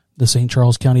The St.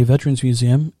 Charles County Veterans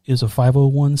Museum is a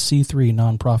 501c3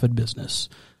 nonprofit business.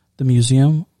 The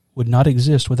museum would not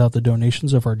exist without the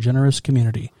donations of our generous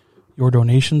community. Your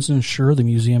donations ensure the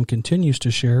museum continues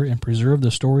to share and preserve the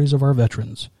stories of our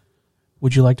veterans.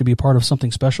 Would you like to be part of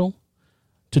something special?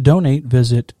 To donate,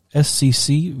 visit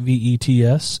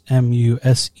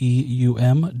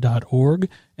sccvetsmuseum.org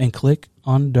and click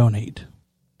on Donate.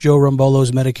 Joe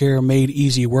Rumbolo's Medicare Made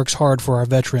Easy works hard for our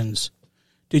veterans.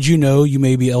 Did you know you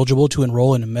may be eligible to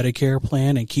enroll in a Medicare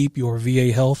plan and keep your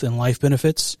VA health and life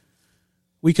benefits?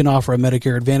 We can offer a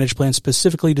Medicare Advantage plan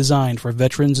specifically designed for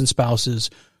veterans and spouses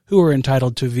who are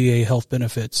entitled to VA health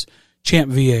benefits.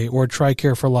 Champ VA or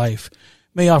TRICARE for Life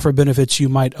may offer benefits you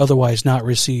might otherwise not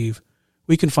receive.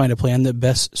 We can find a plan that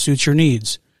best suits your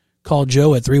needs. Call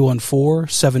Joe at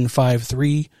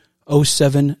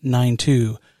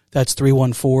 314-753-0792. That's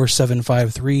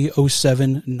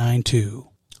 314-753-0792.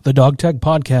 The Dog Tag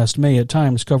Podcast may at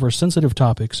times cover sensitive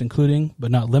topics including, but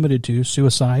not limited to,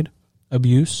 suicide,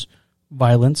 abuse,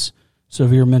 violence,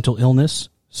 severe mental illness,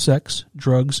 sex,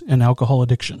 drugs, and alcohol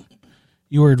addiction.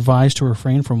 You are advised to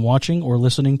refrain from watching or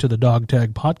listening to the Dog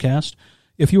Tag Podcast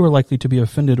if you are likely to be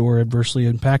offended or adversely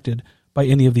impacted by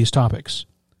any of these topics.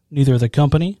 Neither the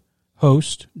company,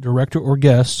 host, director, or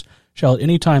guests shall at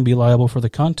any time be liable for the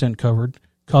content covered,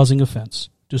 causing offense,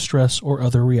 distress, or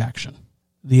other reaction.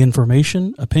 The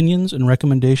information, opinions, and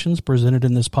recommendations presented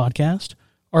in this podcast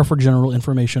are for general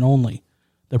information only.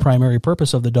 The primary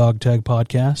purpose of the Dog Tag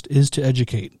Podcast is to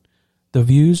educate. The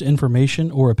views, information,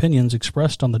 or opinions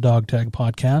expressed on the Dog Tag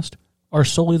Podcast are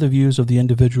solely the views of the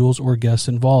individuals or guests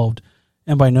involved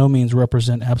and by no means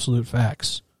represent absolute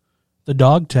facts. The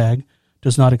Dog Tag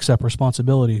does not accept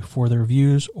responsibility for their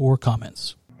views or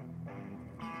comments.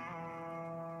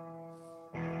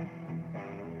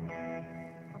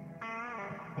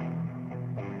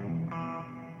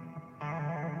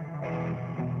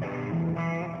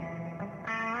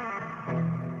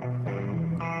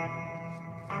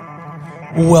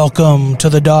 Welcome to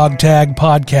the Dog Tag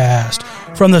Podcast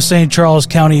from the St. Charles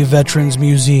County Veterans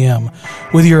Museum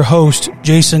with your host,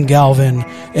 Jason Galvin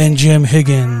and Jim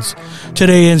Higgins.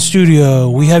 Today in studio,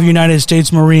 we have United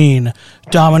States Marine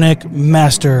Dominic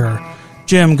Masters.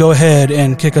 Jim, go ahead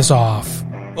and kick us off.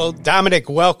 Well, Dominic,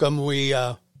 welcome. We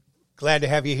glad to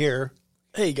have you here.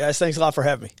 Hey, guys. Thanks a lot for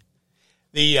having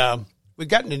me. We've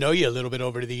gotten to know you a little bit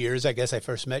over the years. I guess I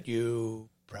first met you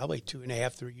probably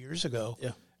 2.5, 3 years ago.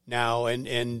 Yeah. Now,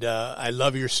 and I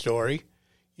love your story.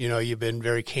 You know, you've been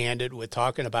very candid with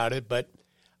talking about it, but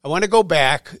I want to go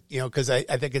back, because I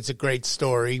think it's a great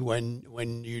story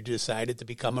when you decided to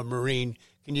become a Marine.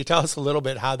 Can you tell us a little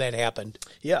bit how that happened?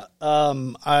 Yeah.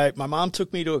 My mom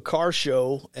took me to a car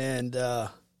show, and I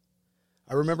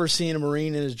remember seeing a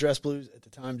Marine in his dress blues. At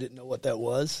the time, didn't know what that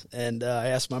was, and I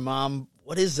asked my mom,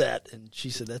 "What is that?" And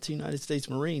she said, "That's a United States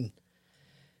Marine."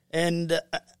 And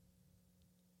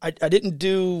I didn't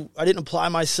apply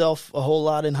myself a whole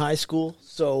lot in high school,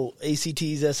 so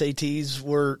ACTs, SATs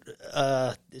were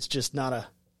it's just not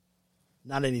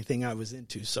anything I was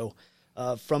into. So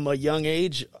from a young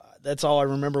age, that's all I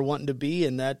remember wanting to be,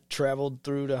 and that traveled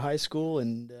through to high school,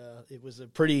 and it was a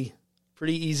pretty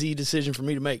easy decision for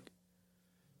me to make.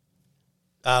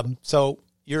 So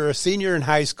you're a senior in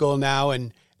high school now,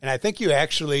 and I think you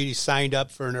actually signed up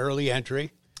for an early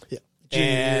entry. Yeah, junior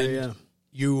year, yeah.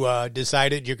 You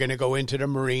decided you're going to go into the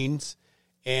Marines,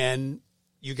 and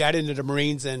you got into the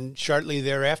Marines, and shortly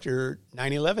thereafter,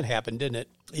 9/11 happened, didn't it?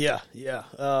 Yeah.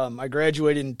 I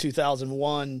graduated in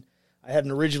 2001. I had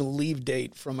an original leave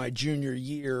date from my junior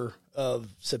year of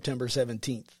September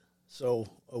 17th, so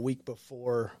a week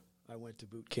before I went to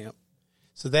boot camp.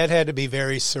 So that had to be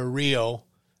very surreal,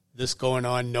 this going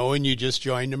on, knowing you just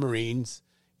joined the Marines,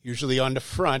 usually on the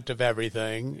front of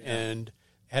everything, and it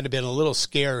had to have been a little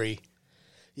scary.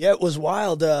 Yeah, it was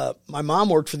wild. My mom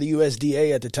worked for the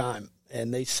USDA at the time,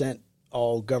 and they sent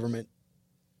all government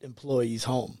employees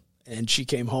home. And she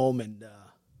came home, and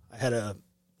I had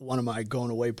one of my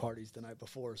going-away parties the night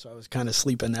before, so I was kind of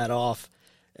sleeping that off.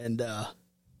 And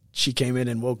she came in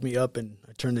and woke me up, and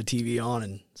I turned the TV on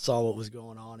and saw what was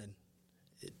going on, and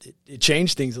it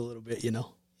changed things a little bit,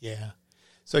 Yeah.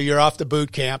 So you're off to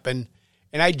boot camp, and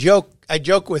I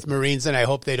joke with Marines, and I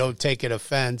hope they don't take it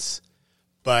offense,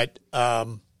 but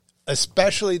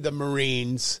especially the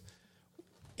Marines,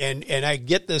 and I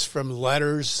get this from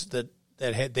letters that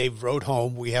they've wrote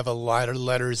home. We have a lot of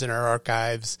letters in our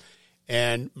archives,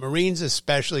 and Marines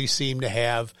especially seem to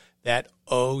have that,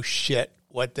 oh shit,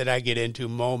 what did I get into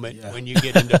moment when you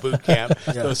get into boot camp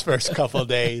those first couple of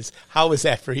days. How was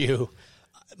that for you?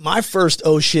 My first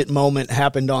oh shit moment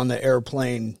happened on the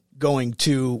airplane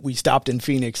we stopped in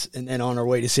Phoenix and then on our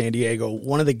way to San Diego.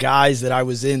 One of the guys that I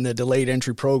was in the delayed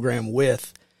entry program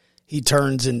with, he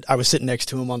turns and I was sitting next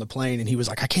to him on the plane and he was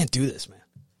like, I can't do this, man.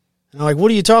 And I'm like,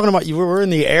 what are you talking about? We're in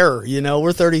the air,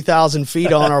 we're 30,000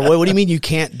 feet on our way. What do you mean you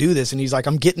can't do this? And he's like,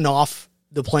 I'm getting off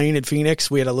the plane at Phoenix.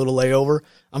 We had a little layover.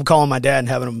 I'm calling my dad and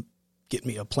having him get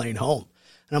me a plane home.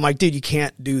 And I'm like, dude, you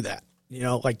can't do that.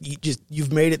 Like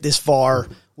you've made it this far.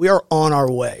 We are on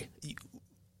our way.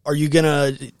 Are you going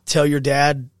to tell your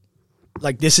dad,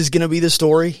 like, this is going to be the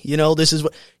story? This is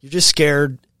what you're just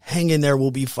scared. Hang in there.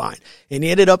 We'll be fine. And he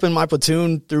ended up in my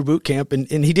platoon through boot camp and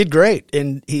he did great.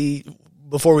 And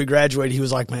before we graduated, he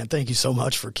was like, man, thank you so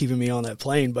much for keeping me on that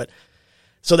plane. But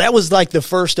so that was like the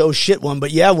first oh shit one.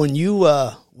 But yeah, when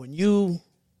you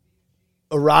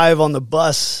arrive on the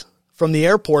bus from the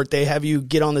airport, they have you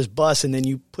get on this bus and then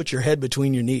you put your head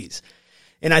between your knees.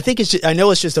 And I think I know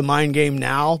it's just a mind game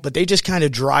now, but they just kind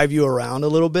of drive you around a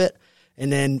little bit.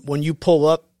 And then when you pull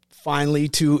up finally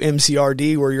to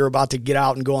MCRD, where you're about to get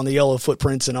out and go on the yellow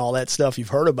footprints and all that stuff you've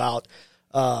heard about,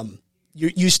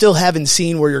 you still haven't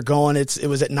seen where you're going. It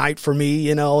was at night for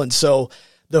me, and so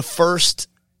the first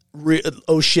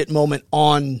oh shit moment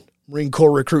on Marine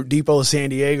Corps Recruit Depot,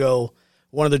 San Diego,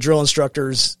 one of the drill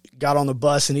instructors got on the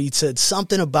bus and he said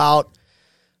something about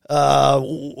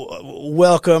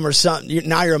welcome or something.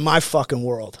 Now you're in my fucking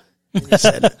world. And he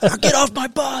said, get off my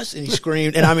bus. And he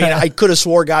screamed. And I mean, I could have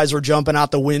swore guys were jumping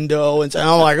out the window and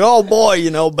I'm like, oh boy,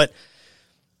 but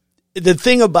the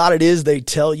thing about it is they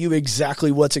tell you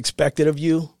exactly what's expected of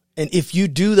you. And if you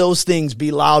do those things,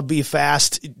 be loud, be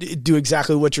fast, do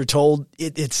exactly what you're told,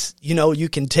 it's, you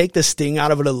can take the sting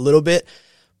out of it a little bit,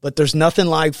 but there's nothing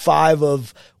like 5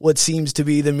 of what seems to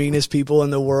be the meanest people in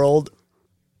the world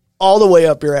all the way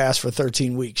up your ass for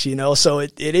 13 weeks, So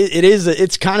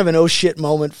it's kind of an oh shit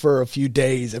moment for a few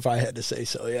days, if I had to say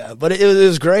so. Yeah. But it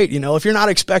was great. If you're not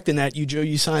expecting that,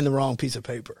 you signed the wrong piece of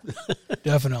paper.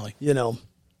 Definitely.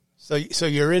 So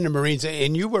you're in the Marines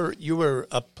and you were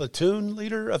a platoon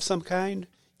leader of some kind.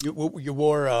 You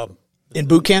wore, in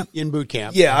boot camp? In boot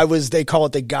camp. Yeah, they call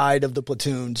it the guide of the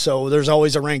platoon. So there's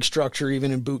always a rank structure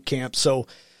even in boot camp. So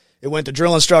it went to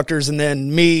drill instructors and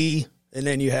then me, and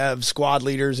then you have squad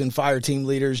leaders and fire team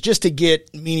leaders just to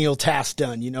get menial tasks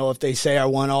done. If they say I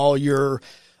want all your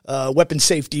weapon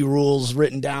safety rules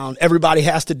written down, everybody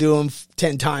has to do them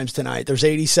 10 times tonight. There's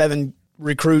 87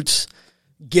 recruits.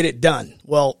 Get it done.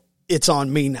 Well, it's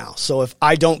on me now. So if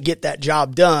I don't get that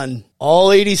job done,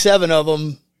 all 87 of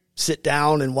them sit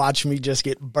down and watch me just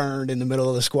get burned in the middle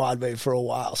of the squad bay for a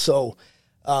while. So,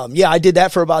 I did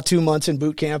that for about 2 months in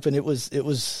boot camp, and it was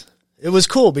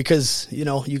cool because,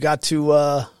 you got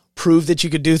to prove that you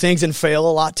could do things and fail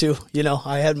a lot too.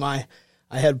 I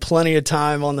had plenty of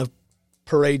time on the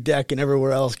parade deck and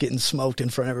everywhere else getting smoked in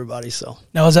front of everybody. So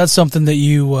now, is that something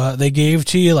that they gave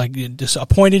to you, like just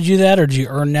appointed you that, or did you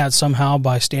earn that somehow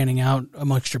by standing out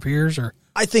amongst your peers? Or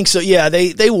I think so. Yeah,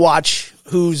 they watch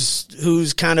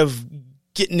who's kind of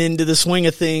getting into the swing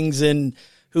of things and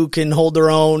who can hold their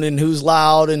own and who's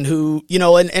loud and who,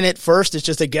 and at first it's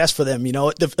just a guess for them.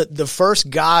 The first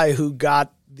guy who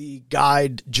got the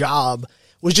guide job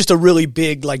was just a really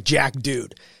big, like, jack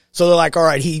dude. So they're like, all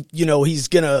right, he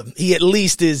at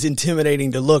least is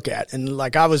intimidating to look at. And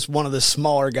like, I was one of the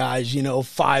smaller guys,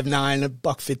 5'9",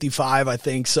 $155, I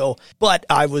think. So, but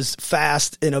I was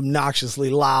fast and obnoxiously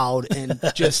loud and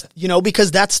just,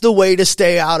 because that's the way to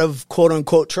stay out of quote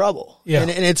unquote trouble. Yeah.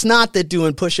 And it's not that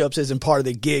doing push-ups isn't part of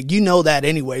the gig. that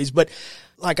anyways. But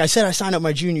like I said, I signed up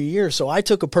my junior year. So I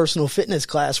took a personal fitness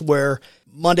class where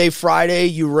Monday, Friday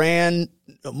you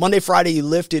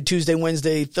lifted, Tuesday,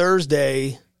 Wednesday,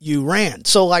 Thursday you ran.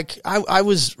 So like I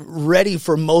was ready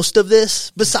for most of this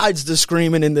besides the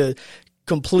screaming and the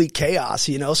complete chaos,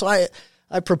 So I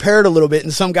prepared a little bit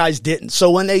and some guys didn't. So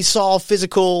when they saw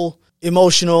physical,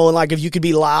 emotional, and like if you could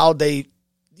be loud, they,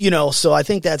 so I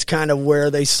think that's kind of where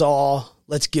they saw,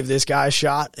 let's give this guy a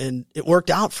shot. And it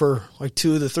worked out for like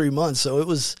 2 to 3 months. So it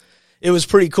was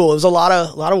pretty cool. It was a lot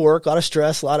of work, a lot of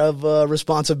stress, a lot of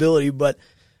responsibility, but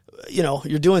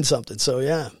you're doing something. So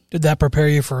yeah. Did that prepare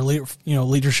you for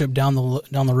leadership down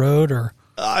the road, or?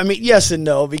 I mean, yes and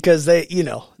no, because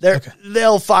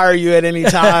they'll fire you at any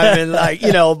time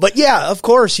and but yeah, of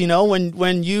course,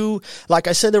 when you, like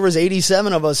I said, there was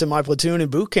 87 of us in my platoon in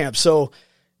boot camp. So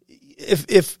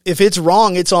if it's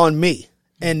wrong, it's on me.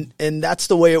 And that's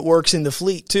the way it works in the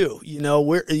fleet too.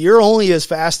 You're only as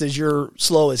fast as your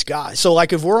slowest guy. So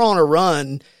like if we're on a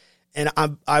run and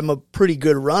I'm a pretty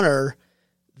good runner,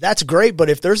 that's great. But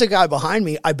if there's a guy behind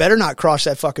me, I better not cross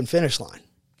that fucking finish line.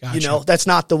 Gotcha. That's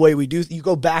not the way we do. You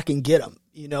go back and get them,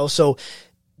 So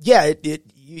yeah,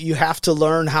 you have to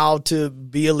learn how to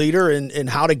be a leader and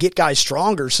how to get guys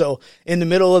stronger. So in the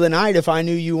middle of the night, if I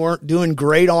knew you weren't doing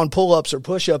great on pull-ups or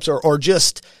push-ups or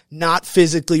just not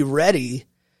physically ready,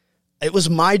 it was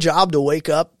my job to wake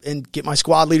up and get my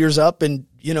squad leaders up. And,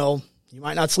 you know, you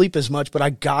might not sleep as much, but I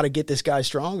got to get this guy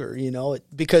stronger, you know,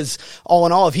 because all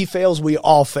in all, if he fails, we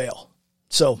all fail.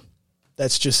 So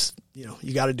that's just, you know,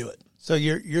 you got to do it. So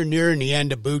you're nearing the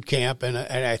end of boot camp, and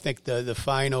I think the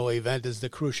final event is the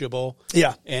Crucible.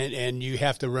 Yeah. And you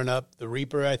have to run up the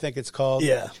Reaper, I think it's called.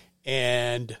 Yeah.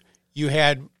 And you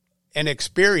had an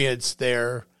experience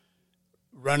there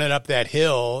running up that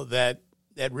hill that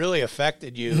really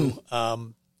affected you.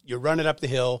 You're running up the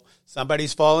hill,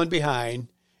 somebody's falling behind,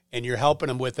 and you're helping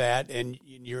them with that, and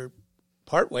you're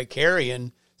partway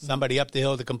carrying somebody up the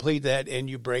hill to complete that, and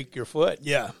you break your foot.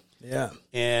 Yeah. Yeah.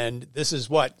 And this is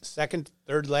what, second,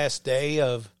 third last day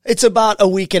of? It's about a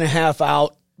week and a half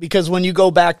out, because when you go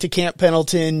back to Camp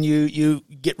Pendleton, you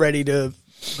get ready to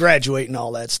graduate and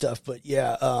all that stuff. But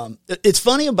yeah, it's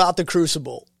funny about the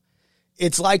Crucible.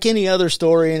 It's like any other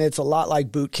story, and it's a lot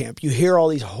like boot camp. You hear all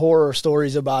these horror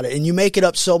stories about it, and you make it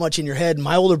up so much in your head.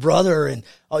 My older brother, and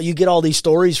you get all these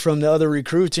stories from the other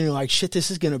recruits, and you're like, shit, this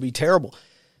is going to be terrible.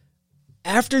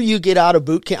 After you get out of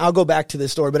boot camp, I'll go back to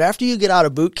this story, but after you get out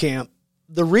of boot camp,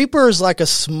 the Reaper is like a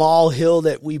small hill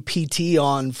that we PT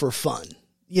on for fun,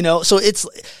 you know? So it's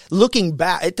looking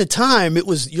back at the time,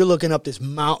 you're looking up this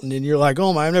mountain and you're like,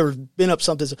 oh my, I've never been up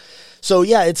something. So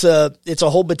yeah, it's a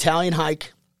whole battalion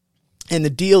hike. And the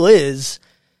deal is,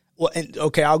 well, and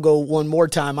okay, I'll go one more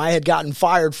time. I had gotten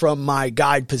fired from my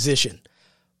guide position,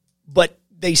 but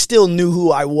they still knew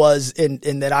who I was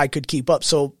and that I could keep up.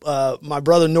 So my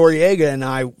brother Noriega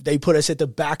and they put us at the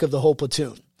back of the whole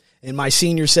platoon. And my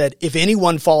senior said, if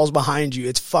anyone falls behind you,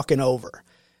 it's fucking over.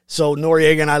 So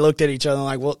Noriega and I looked at each other and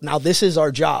like, well, now this is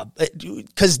our job.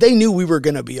 Because they knew we were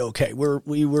going to be okay.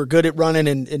 We were good at running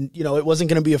and, you know, it wasn't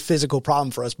going to be a physical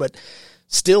problem for us. But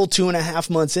still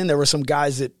 2.5 months in, there were some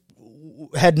guys that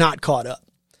had not caught up.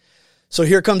 So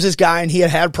here comes this guy, and he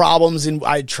had problems, and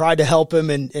I tried to help him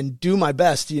and do my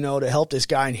best, you know, to help this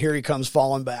guy, and here he comes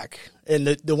falling back. And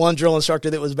the one drill instructor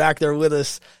that was back there with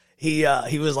us, he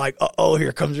was like, uh-oh,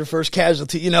 here comes your first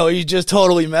casualty. You know, he's just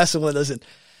totally messing with us. And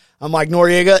I'm like,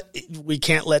 Noriega, we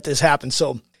can't let this happen.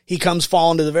 So he comes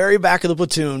falling to the very back of the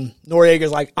platoon. Noriega's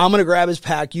like, I'm going to grab his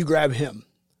pack, you grab him.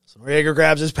 So Noriega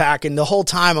grabs his pack, and the whole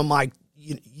time I'm like,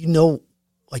 you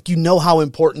know how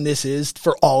important this is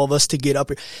for all of us to get up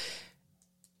here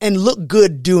and look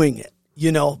good doing it,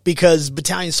 you know, because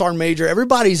Battalion Sergeant Major,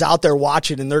 everybody's out there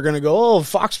watching, and they're going to go, oh,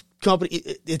 Fox Company.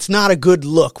 It's not a good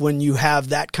look when you have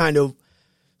that kind of,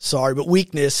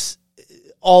 weakness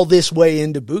all this way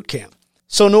into boot camp.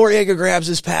 So Noriega grabs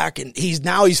his pack, and he's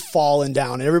falling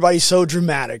down, and everybody's so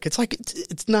dramatic. It's like,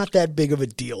 it's not that big of a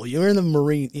deal. You're in the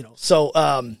Marine, you know. So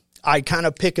I kind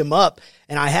of pick him up,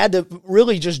 and I had to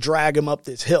really just drag him up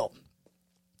this hill.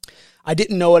 I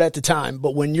didn't know it at the time,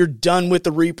 but when you're done with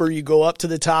the Reaper, you go up to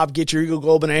the top, get your Eagle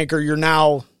Globe and Anchor. You're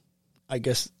now, I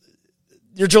guess,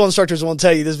 your drill instructors won't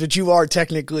tell you this, but you are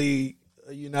technically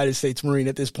a United States Marine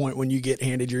at this point when you get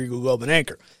handed your Eagle Globe and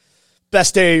Anchor.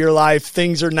 Best day of your life.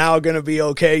 Things are now going to be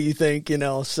okay, you think, you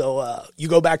know. So you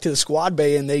go back to the squad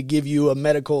bay, and they give you a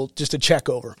medical, just a check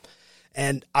over.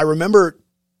 And I remember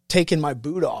taking my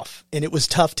boot off, and it was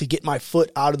tough to get my foot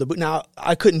out of the boot. Now,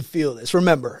 I couldn't feel this.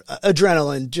 Remember,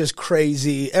 adrenaline, just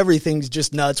crazy. Everything's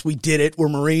just nuts. We did it. We're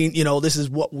Marine. You know, this is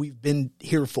what we've been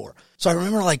here for. So I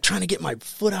remember like trying to get my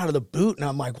foot out of the boot, and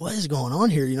I'm like, what is going on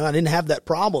here? You know, I didn't have that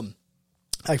problem.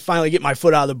 I finally get my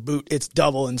foot out of the boot. It's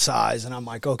double in size, and I'm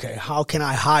like, okay, how can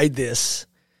I hide this?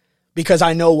 Because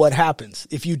I know what happens.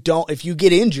 If you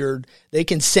get injured, they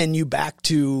can send you back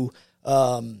to,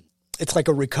 it's like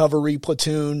a recovery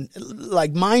platoon.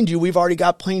 Like, mind you, we've already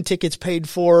got plane tickets paid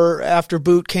for after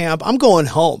boot camp. I'm going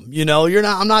home, you know,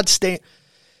 I'm not staying.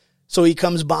 So he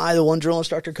comes by, the one drill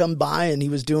instructor comes by, and he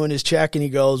was doing his check, and he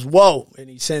goes, whoa, and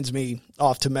he sends me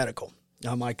off to medical.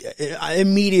 I'm like,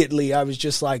 immediately I was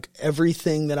just like,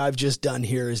 everything that I've just done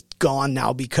here is gone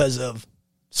now because of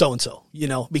so-and-so, you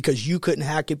know, because you couldn't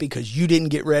hack it, because you didn't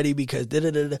get ready, because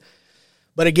da-da-da-da.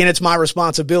 But again, it's my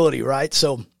responsibility, right?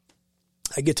 So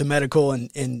I get to medical,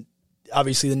 and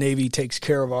obviously the Navy takes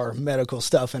care of our medical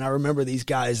stuff. And I remember these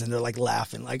guys, and they're like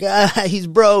laughing, like, he's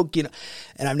broke, you know.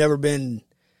 And I've never been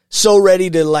so ready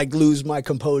to like lose my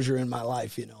composure in my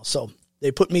life, you know. So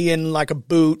they put me in like a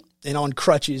boot and on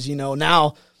crutches, you know.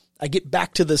 Now I get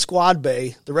back to the squad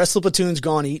bay. The rest of the platoon's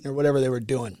gone eating or whatever they were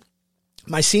doing.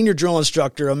 My senior drill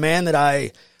instructor, a man that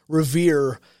I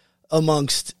revere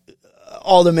amongst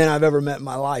all the men I've ever met in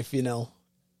my life, you know,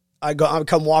 I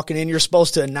come walking in. You're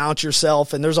supposed to announce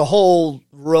yourself, and there's a whole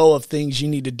row of things you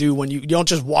need to do when you don't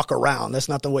just walk around. That's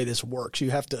not the way this works.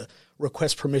 You have to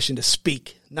request permission to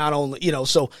speak. Not only,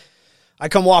 so I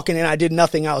come walking in. I did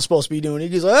nothing I was supposed to be doing.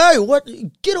 He's like, "Hey, what?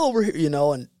 Get over here,"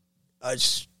 and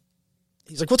he's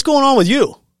like, "What's going on with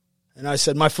you?" And I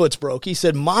said, "My foot's broke." He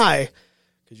said,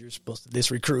 because you're supposed to this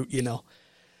recruit, And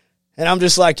I'm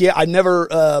just like, yeah, I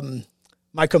never.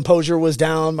 My composure was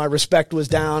down. My respect was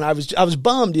down. I was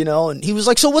bummed, and he was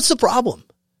like, "So what's the problem?"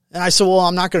 And I said, "Well,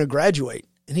 I'm not going to graduate."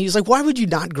 And he's like, "Why would you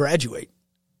not graduate?"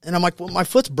 And I'm like, "Well, my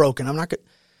foot's broken. I'm not going to."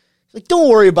 He's like, "Don't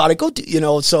worry about it. Go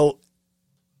do," so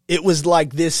it was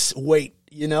like this weight,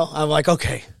 I'm like,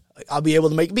 okay, I'll be able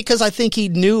to make it, because I think he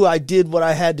knew I did what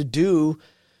I had to do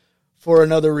for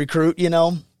another recruit,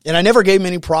 and I never gave him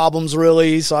any problems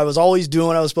really. So I was always doing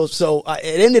what I was supposed to. So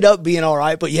it ended up being all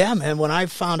right. But yeah, man, when I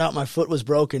found out my foot was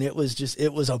broken, it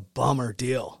was a bummer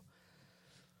deal.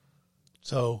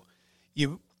 So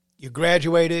you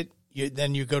graduated,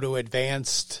 then you go to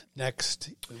advanced next.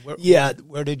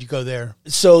 Where did you go there?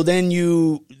 So then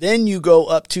you go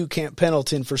up to Camp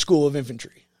Pendleton for School of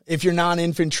Infantry. If you're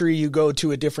non-infantry, you go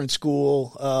to a different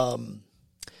school.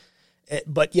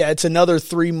 But yeah, it's another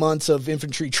 3 months of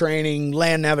infantry training,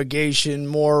 land navigation,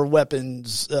 more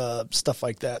weapons, stuff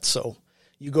like that. So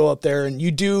you go up there and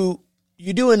you do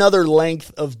another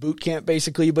length of boot camp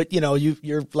basically, but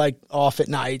you're like off at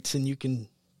nights and you can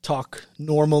talk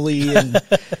normally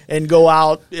and go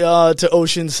out to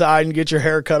Oceanside and get your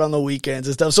hair cut on the weekends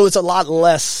and stuff. So it's a lot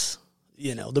less,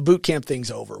 the boot camp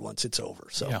thing's over once it's over.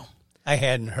 So yeah. I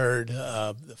hadn't heard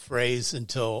the phrase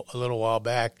until a little while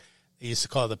back. They used to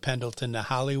call the Pendleton the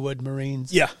Hollywood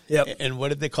Marines. Yeah, yep. And what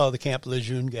did they call the Camp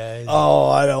Lejeune guys? Oh,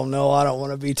 I don't know. I don't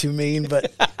want to be too mean,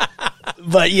 but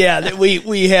yeah,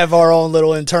 we have our own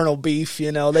little internal beef.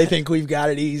 They think we've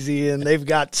got it easy, and they've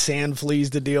got sand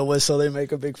fleas to deal with, so they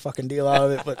make a big fucking deal out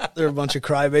of it. But they're a bunch of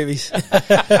crybabies.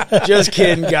 Just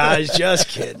kidding, guys. Just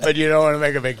kidding. But you don't want to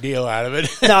make a big deal out of it.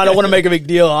 No, I don't want to make a big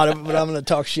deal out of it, but I'm going to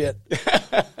talk shit.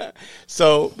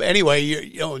 So anyway,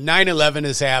 9/11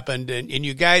 has happened, and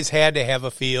you guys had to have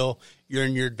a feel. You're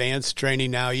in your advanced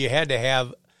training now. You had to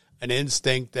have an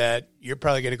instinct that you're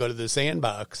probably going to go to the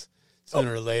sandbox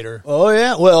sooner or later. Oh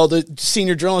yeah. Well, the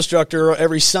senior drill instructor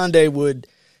every Sunday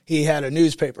he had a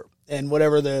newspaper, and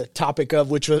whatever the topic of,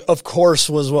 which of course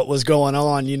was what was going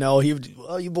on. He would,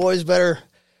 "Well, you boys better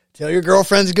tell your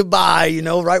girlfriends goodbye,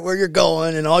 right where you're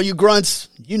going, and all you grunts,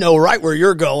 right where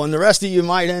you're going. The rest of you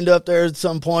might end up there at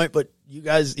some point, but you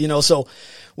guys, so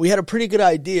we had a pretty good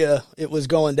idea it was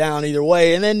going down either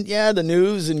way. And then, yeah, the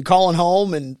news and calling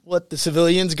home and what the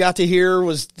civilians got to hear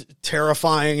was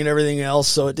terrifying and everything else.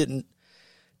 So it didn't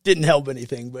help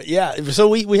anything. But yeah, so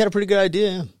we had a pretty good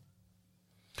idea.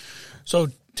 So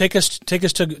take us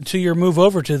to your move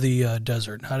over to the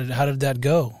desert. How did that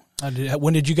go?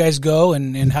 When did you guys go,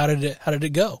 and how did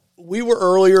it go? We were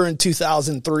earlier in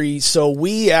 2003, so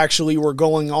we actually were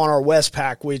going on our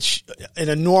Westpac, which in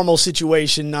a normal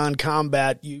situation,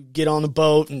 non-combat, you get on the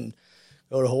boat and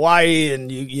go to Hawaii,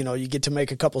 and you get to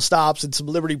make a couple stops at some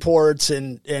Liberty ports,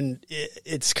 and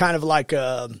it's kind of like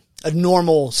a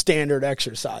normal standard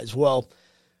exercise. Well,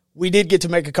 we did get to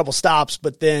make a couple stops,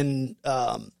 but then,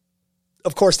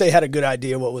 of course, they had a good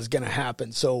idea what was going to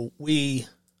happen, so we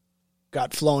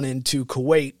got flown into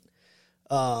Kuwait,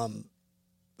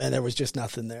 and there was just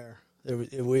nothing there.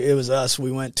 It was us.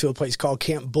 We went to a place called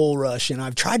Camp Bulrush, and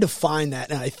I've tried to find that,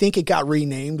 and I think it got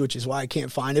renamed, which is why I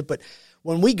can't find it. But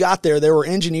when we got there were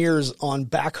engineers on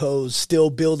backhoes still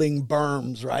building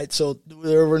berms, right? So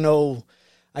there were no,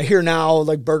 I hear now,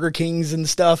 like Burger Kings and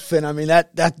stuff, and I mean,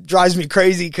 that drives me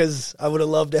crazy because I would have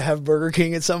loved to have Burger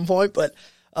King at some point. But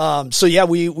so yeah,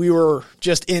 we were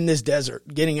just in this desert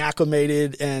getting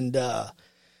acclimated, and at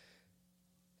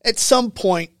some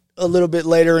point a little bit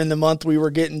later in the month, we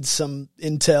were getting some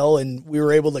intel, and we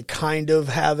were able to kind of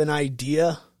have an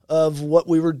idea of what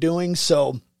we were doing.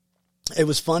 So it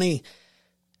was funny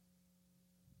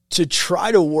to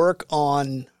try to work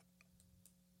on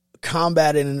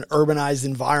combat in an urbanized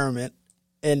environment,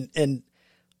 and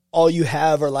all you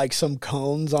have are like some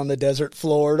cones on the desert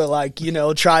floor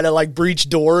to try to breach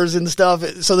doors and stuff.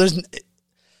 So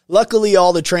luckily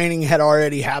all the training had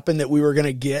already happened that we were going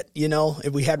to get,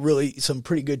 and we had really some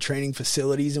pretty good training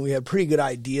facilities, and we had pretty good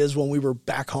ideas when we were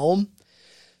back home.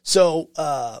 So,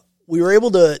 we were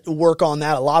able to work on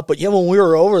that a lot, but yeah, when we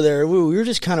were over there, we were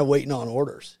just kind of waiting on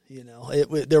orders.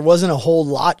 There wasn't a whole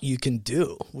lot you can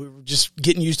do. We were just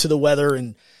getting used to the weather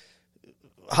and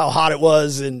how hot it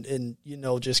was, and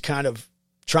just kind of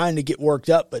trying to get worked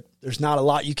up, but there's not a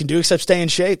lot you can do except stay in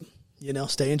shape,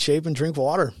 stay in shape and drink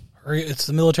water. It's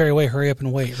the military way. Hurry up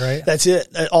and wait, right? That's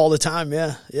it. All the time.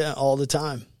 Yeah. Yeah. All the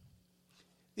time.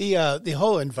 The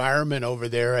whole environment over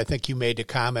there, I think you made a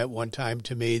comment one time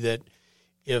to me that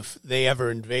if they ever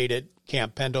invaded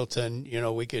Camp Pendleton,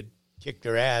 we could kick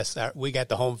their ass. We got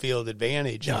the home field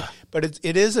advantage. Yeah. But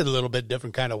it is a little bit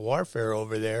different kind of warfare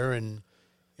over there, and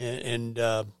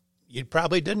you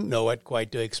probably didn't know what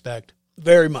quite to expect.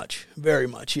 Very much,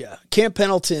 yeah. Camp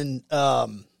Pendleton,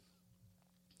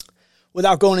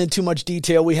 without going into too much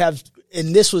detail, we have,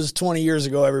 and this was 20 years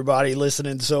ago, everybody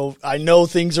listening, so I know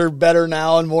things are better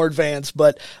now and more advanced,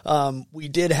 but we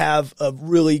did have a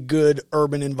really good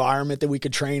urban environment that we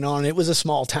could train on. It was a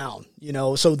small town,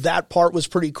 so that part was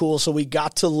pretty cool. So we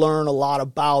got to learn a lot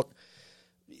about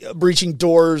breaching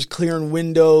doors, clearing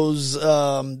windows,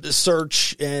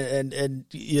 search, and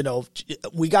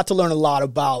we got to learn a lot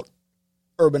about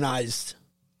urbanized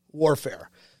warfare.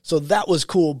 So that was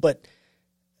cool, but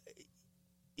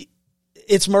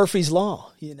it's Murphy's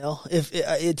Law,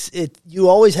 if you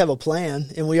always have a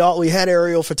plan, and we had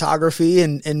aerial photography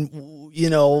and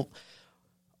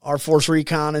our force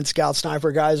recon and scout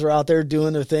sniper guys are out there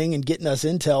doing their thing and getting us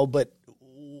intel. But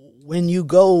when you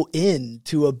go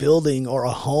into a building or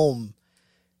a home,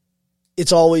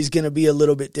 it's always going to be a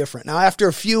little bit different. Now, after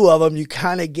a few of them, you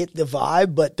kind of get the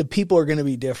vibe, but the people are going to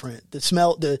be different. The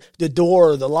smell, the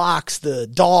door, the locks, the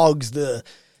dogs,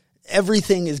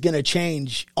 everything is going to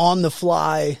change on the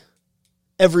fly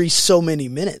every so many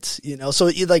minutes,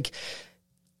 So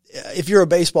if you're a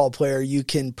baseball player, you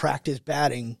can practice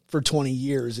batting for 20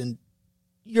 years and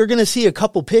you're going to see a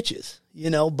couple pitches,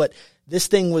 but this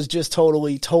thing was just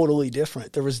totally, totally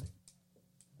different.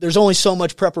 There's only so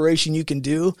much preparation you can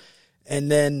do.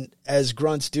 And then as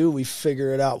grunts do, we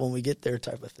figure it out when we get there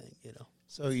type of thing,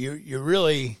 So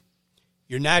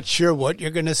you're not sure what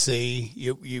you're going to see.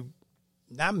 You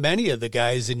not many of the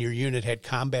guys in your unit had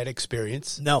combat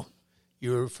experience. No.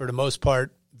 You were, for the most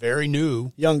part, very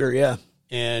new. Younger, yeah.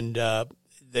 And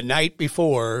the night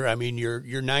before,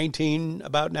 you're 19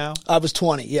 about now? I was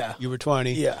 20, yeah. You were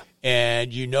 20? Yeah.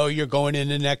 And you're going in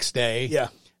the next day. Yeah.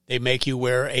 They make you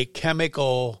wear a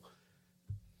chemical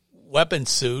weapon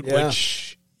suit,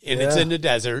 which, and it's in the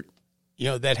desert,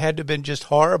 that had to have been just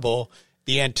horrible,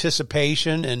 the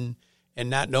anticipation and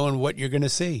not knowing what you're going to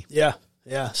see. Yeah,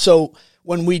 yeah. So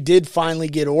when we did finally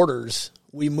get orders,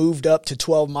 we moved up to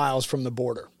 12 miles from the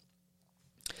border.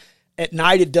 At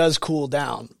night, it does cool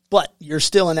down, but you're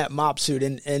still in that mop suit.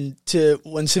 And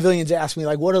when civilians ask me,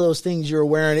 what are those things you're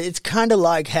wearing? It's kind of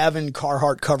like having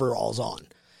Carhartt coveralls on.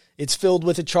 It's filled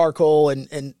with a charcoal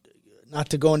and not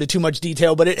to go into too much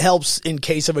detail, but it helps in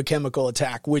case of a chemical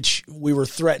attack, which we were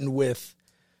threatened with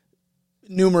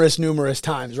numerous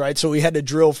times, right? So we had to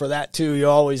drill for that too. You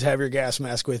always have your gas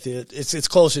mask with you. It's as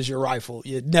close as your rifle.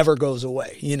 It never goes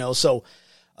away, So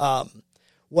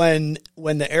when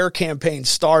the air campaign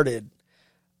started,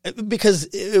 because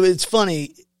it's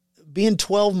funny, being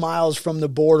 12 miles from the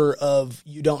border of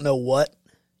you don't know what.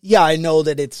 Yeah, I know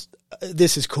that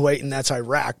this is Kuwait and that's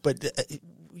Iraq, but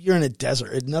you're in a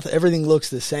desert. Everything looks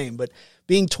the same. But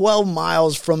being 12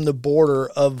 miles from the border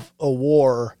of a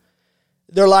war,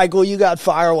 they're like, well, you got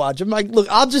Firewatch. I'm like, look,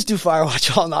 I'll just do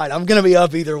Firewatch all night. I'm going to be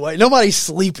up either way. Nobody's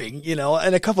sleeping,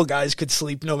 and a couple guys could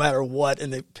sleep no matter what,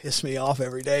 and they piss me off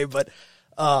every day. But,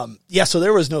 so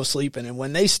there was no sleeping. And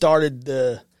when they started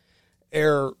the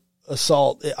air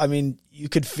assault, you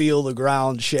could feel the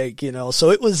ground shake,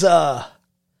 So it was,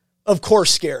 of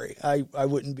course, scary. I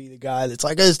wouldn't be the guy that's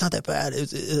like, it's not that bad.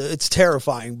 It's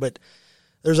terrifying, but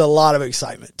there's a lot of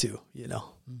excitement too,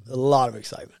 a lot of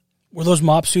excitement. Were those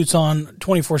mop suits on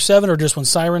 24/7 or just when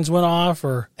sirens went off?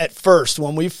 Or at first,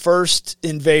 when we first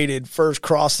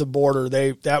crossed the border,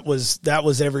 that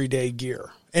was everyday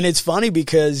gear. And it's funny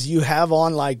because you have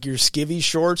on your skivvy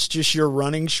shorts, just your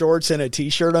running shorts and a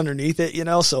t-shirt underneath it,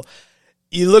 so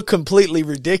you look completely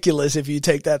ridiculous if you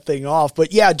take that thing off.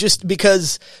 But yeah, just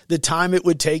because the time it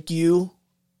would take you,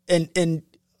 and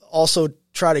also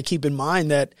try to keep in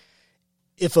mind that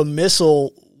if a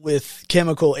missile with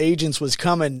chemical agents was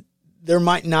coming, there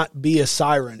might not be a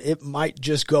siren. It might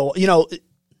just go,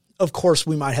 of course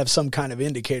we might have some kind of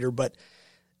indicator, but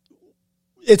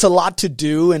it's a lot to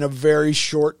do in a very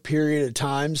short period of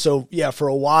time. So yeah, for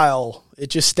a while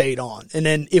it just stayed on. And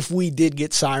then if we did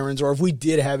get sirens or if we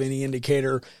did have any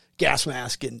indicator, gas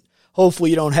mask, and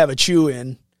hopefully you don't have a chew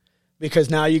in,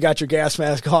 because now you got your gas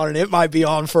mask on and it might be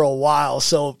on for a while.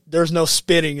 So there's no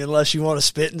spitting unless you want to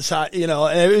spit inside,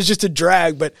 and it was just a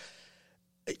drag, but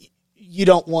you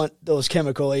don't want those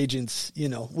chemical agents,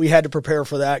 we had to prepare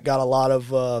for that. Got a lot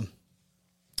of,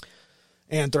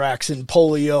 anthrax and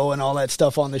polio and all that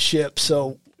stuff on the ship.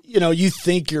 So, you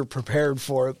think you're prepared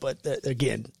for it, but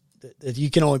again, you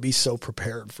can only be so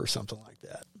prepared for something like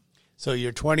that. So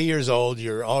you're 20 years old.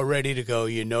 You're all ready to go.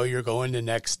 You know you're going the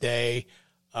next day.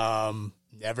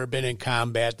 Never been in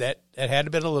combat. That had to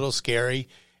have been a little scary.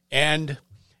 And,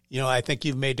 I think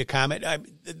you've made the comment.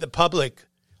 The public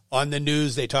on the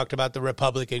news, they talked about the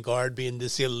Republican Guard being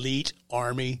this elite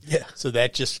army. Yeah. So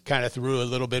that just kind of threw a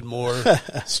little bit more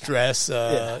stress,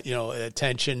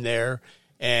 attention there.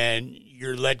 And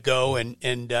you're let go.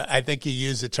 And I think you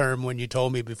used the term when you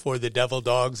told me before, the devil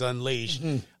dogs unleashed.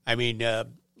 Mm-hmm. I mean,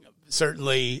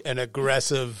 certainly an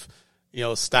aggressive,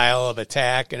 style of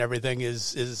attack and everything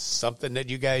is something that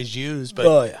you guys use.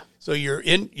 But so you're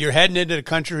heading into the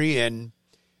country, and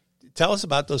tell us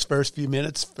about those first few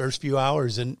minutes, first few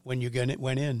hours, and when you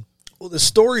went in. Well, the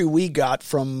story we got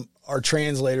from our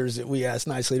translators that we asked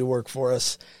nicely to work for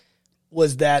us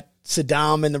was that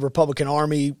Saddam and the Republican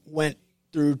Army went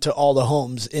through to all the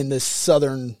homes in the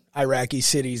southern Iraqi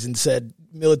cities and said,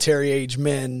 military-age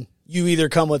men, you either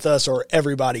come with us or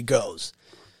everybody goes.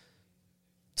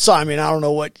 So, I mean, I don't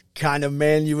know what kind of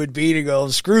man you would be to go,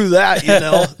 screw that,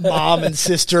 mom and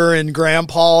sister and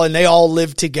grandpa, and they all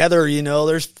live together,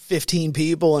 there's 15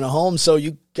 people in a home, so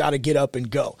you got to get up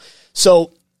and go.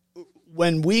 So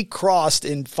when we crossed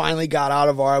and finally got out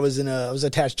of I was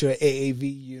attached to an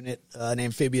AAV unit, an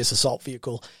amphibious assault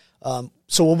vehicle.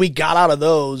 So when we got out of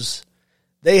those,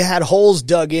 they had holes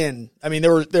dug in. I mean,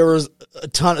 there was a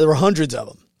ton, there were hundreds of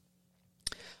them.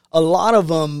 A lot of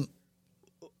them,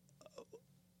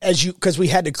 because we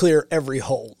had to clear every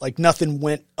hole, like nothing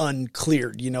went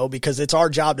uncleared, because it's our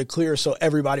job to clear so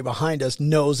everybody behind us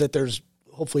knows that there's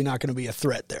hopefully not going to be a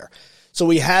threat there. So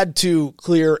we had to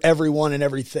clear everyone and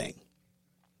everything.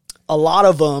 A lot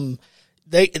of them,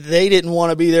 they didn't want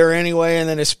to be there anyway, and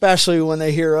then especially when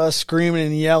they hear us screaming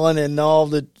and yelling and all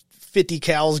the 50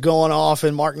 cals going off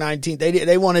in Mark 19,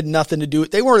 they wanted nothing to do with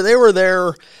it. They were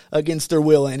there against their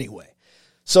will anyway.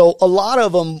 So a lot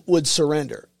of them would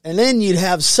surrender. And then you'd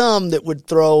have some that would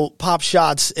throw pop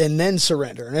shots and then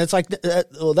surrender. And it's like,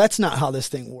 well, that's not how this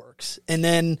thing works. And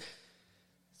then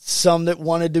some that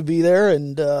wanted to be there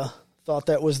and thought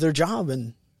that was their job.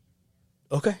 And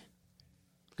okay,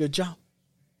 good job.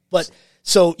 But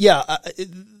so, yeah,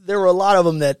 there were a lot of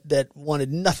them that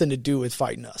wanted nothing to do with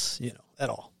fighting us, at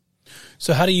all.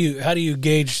 So how do you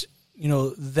gauge,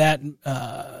 that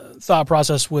thought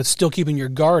process with still keeping your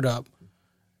guard up?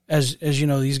 As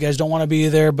these guys don't want to be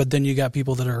there, but then you got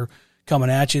people that are coming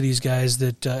at you. These guys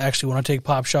that actually want to take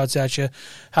pop shots at you.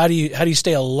 How do you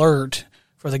stay alert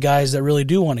for the guys that really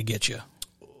do want to get you?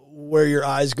 Where your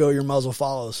eyes go, your muzzle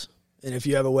follows. And if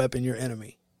you have a weapon, you're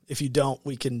enemy. If you don't,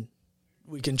 we can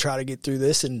try to get through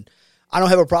this. And I don't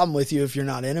have a problem with you if you're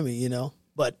not enemy,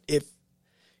 But if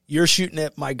you're shooting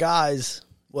at my guys,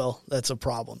 well, that's a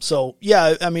problem. So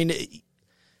yeah, I mean.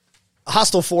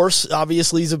 Hostile force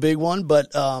obviously is a big one,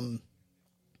 but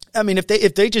I mean, if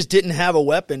they just didn't have a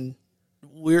weapon,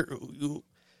 we're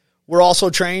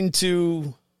also trained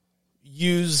to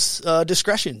use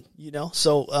discretion,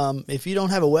 So if you don't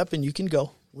have a weapon, you can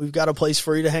go. We've got a place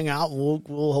for you to hang out, and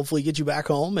we'll hopefully get you back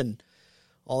home and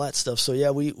all that stuff. So yeah,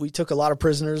 we took a lot of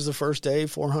prisoners the first day,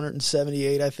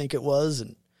 478, I think it was,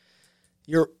 and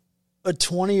you're a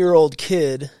 20-year-old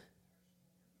kid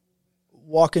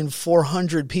walking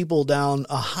 400 people down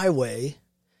a highway,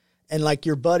 and like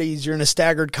your buddies, you're in a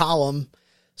staggered column.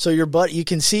 So you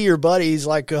can see your buddies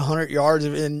like 100 yards,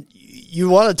 and you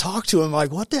want to talk to them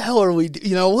like, what the hell are we,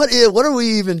 what are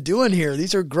we even doing here?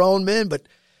 These are grown men. But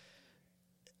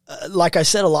like I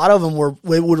said, a lot of them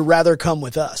would rather come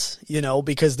with us,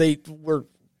 because they were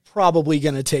probably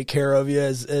going to take care of you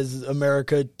as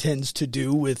America tends to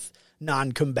do with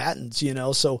non-combatants,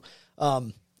 So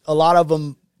a lot of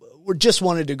them just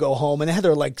wanted to go home, and they had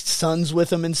their like sons with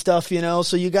them and stuff,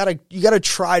 So you gotta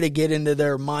try to get into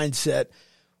their mindset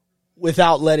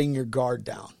without letting your guard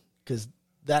down, because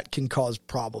that can cause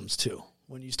problems too.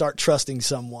 When you start trusting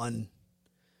someone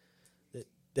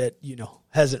that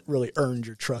hasn't really earned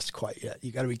your trust quite yet,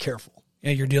 you got to be careful.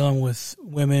 Yeah, you're dealing with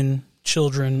women,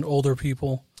 children, older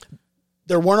people.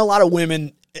 There weren't a lot of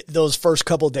women those first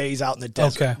couple days out in the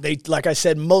desert. Okay. They, like I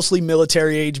said, mostly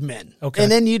military-age men. Okay.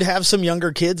 And then you'd have some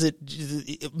younger kids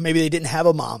that maybe they didn't have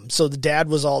a mom, so the dad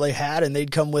was all they had, and they'd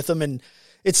come with them, and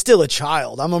it's still a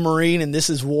child. I'm a Marine, and this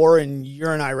is war, and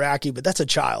you're an Iraqi, but that's a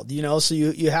child, So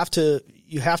you have to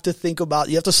think about,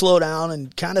 you have to slow down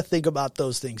and kind of think about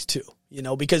those things too,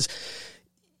 because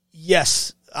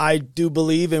yes, I do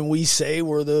believe, and we say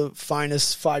we're the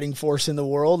finest fighting force in the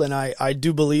world, and I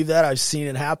do believe that. I've seen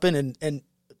it happen, and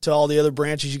to all the other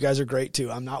branches, you guys are great too.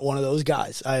 I'm not one of those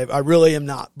guys. I really am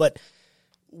not. But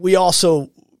we also,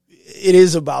 it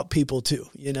is about people too.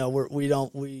 You know, we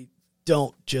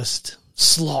don't just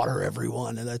slaughter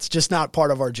everyone, and that's just not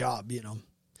part of our job, you know,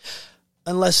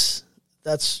 unless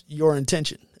that's your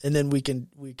intention. And then we can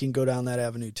go down that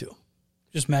avenue too.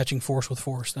 Just matching force with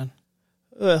force then.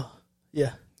 Well,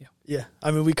 yeah.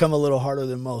 I mean, we come a little harder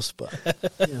than most, but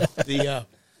you know.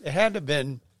 It had to have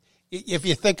been, if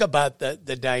you think about the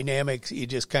dynamics, you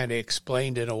just kind of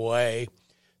explained in a way.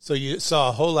 So you saw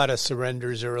a whole lot of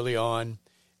surrenders early on.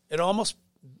 It almost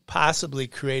possibly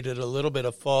created a little bit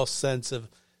of false sense of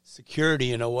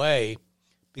security in a way,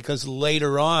 because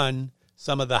later on,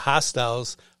 some of the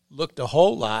hostiles looked a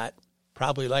whole lot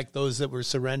probably like those that were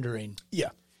surrendering. Yeah.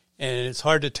 And it's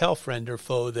hard to tell friend or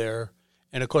foe there.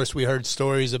 And, of course, we heard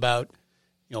stories about,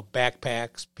 you know,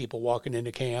 backpacks, people walking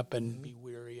into camp and be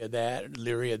leery of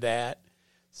that.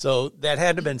 So that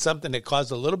had to have been something that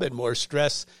caused a little bit more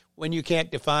stress when you can't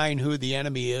define who the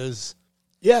enemy is.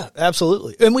 Yeah,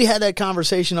 absolutely. And we had that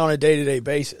conversation on a day-to-day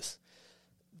basis.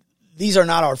 These are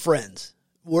not our friends.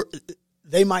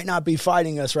 They might not be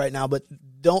fighting us right now, but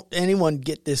don't anyone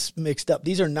get this mixed up.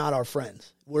 These are not our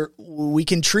friends. We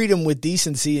can treat them with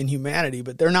decency and humanity,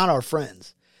 but they're not our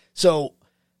friends. So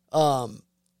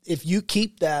if you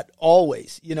keep that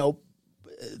always, you know,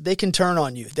 they can turn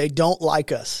on you. They don't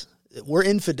like us. We're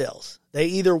infidels. They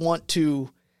either want to,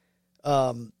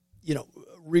 you know,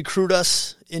 recruit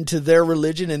us into their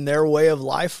religion and their way of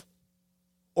life,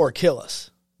 or kill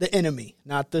us. The enemy,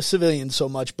 not the civilians so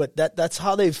much, but that's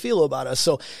how they feel about us.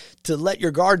 So to let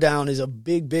your guard down is a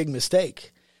big, big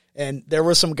mistake. And there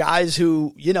were some guys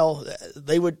who, you know,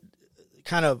 they would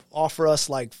kind of offer us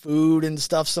like food and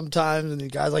stuff sometimes. And the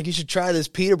guys like, you should try this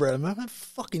pita bread. I'm not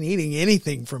fucking eating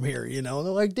anything from here, you know. And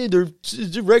they're like, dude,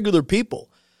 they're regular people.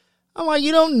 I'm like,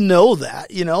 you don't know that,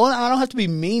 you know, and I don't have to be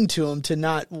mean to them to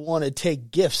not want to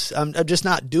take gifts. I'm just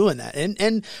not doing that.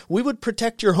 And we would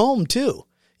protect your home too.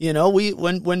 You know,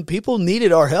 when people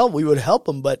needed our help, we would help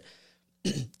them. But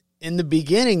in the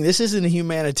beginning, this isn't a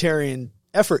humanitarian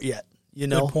effort yet. You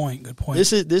know, good point.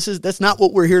 That's not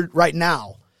what we're here right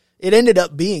now. It ended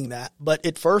up being that, but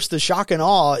at first, the shock and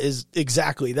awe is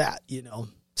exactly that. You know,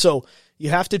 so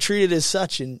you have to treat it as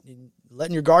such, and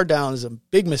letting your guard down is a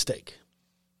big mistake.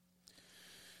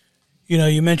 You know,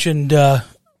 you mentioned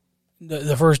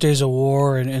the first days of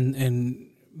war and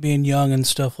being young and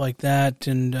stuff like that,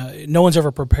 and no one's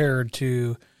ever prepared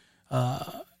to,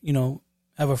 you know,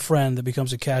 have a friend that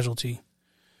becomes a casualty.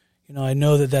 You know, I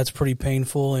know that that's pretty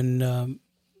painful, and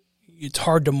it's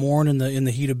hard to mourn in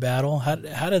the heat of battle. How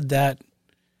did that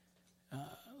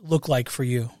look like for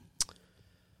you?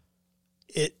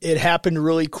 It happened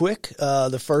really quick.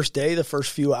 The first day, the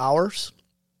first few hours,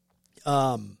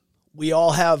 we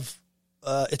all have.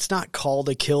 It's not called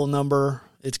a kill number.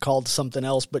 It's called something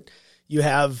else, but you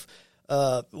have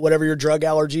whatever your drug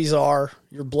allergies are,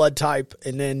 your blood type,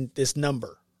 and then this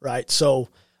number, right? So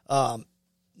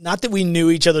not that we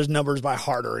knew each other's numbers by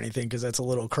heart or anything, because that's a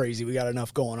little crazy. We got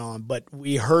enough going on. But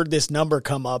we heard this number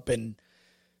come up, and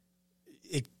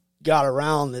it got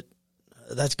around that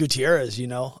that's Gutierrez, you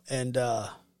know. And,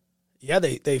 yeah,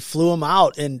 they flew him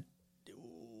out, and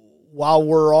while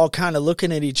we're all kind of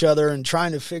looking at each other and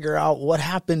trying to figure out what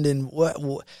happened and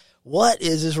what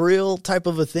is this real type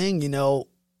of a thing, you know,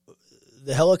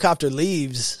 the helicopter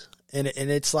leaves and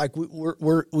it's like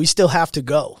we still have to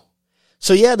go.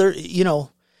 So yeah, there, you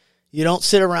know, you don't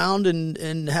sit around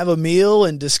and have a meal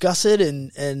and discuss it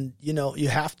and you know, you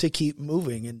have to keep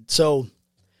moving. And so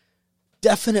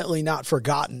definitely not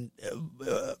forgotten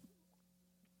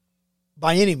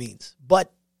by any means, but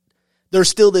there's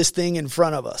still this thing in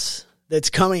front of us that's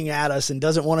coming at us and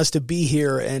doesn't want us to be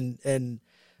here and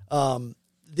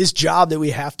this job that we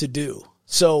have to do.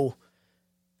 So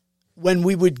when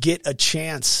we would get a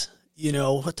chance, you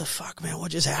know, what the fuck, man,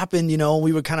 what just happened? You know,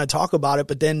 we would kind of talk about it,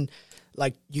 but then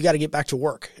like, you got to get back to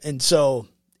work. And so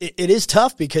it is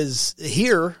tough because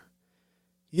here,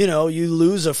 you know, you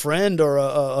lose a friend or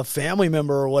a family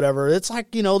member or whatever. It's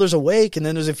like, you know, there's a wake and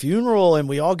then there's a funeral and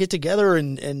we all get together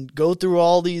and go through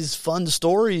all these fun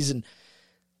stories. And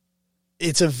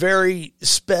it's a very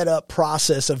sped up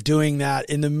process of doing that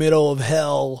in the middle of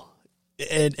hell.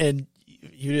 And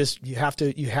you have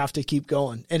to keep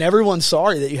going. And everyone's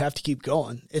sorry that you have to keep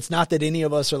going. It's not that any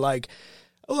of us are like,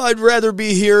 oh, I'd rather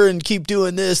be here and keep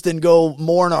doing this than go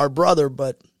mourn our brother.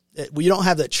 But you don't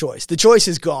have that choice. The choice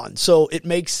is gone. So it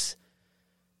makes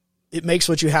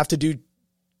what you have to do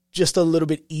just a little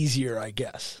bit easier, I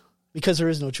guess, because there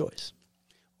is no choice.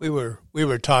 We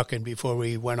were talking before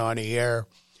we went on the air,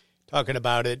 talking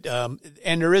about it,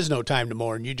 and there is no time to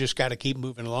mourn. You just got to keep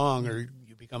moving along, or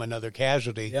you become another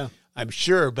casualty. Yeah, I'm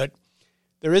sure. But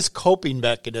there is coping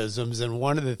mechanisms, and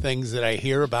one of the things that I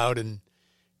hear about, and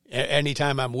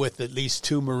anytime I'm with at least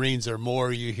two Marines or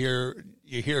more, you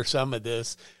hear some of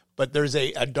this, but there's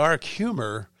a dark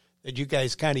humor that you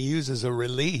guys kind of use as a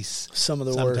release. Some of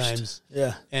the sometimes. worst.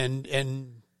 Yeah. And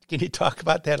can you talk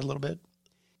about that a little bit?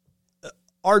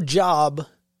 Our job,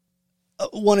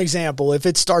 one example, if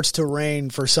it starts to rain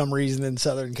for some reason in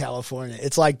Southern California,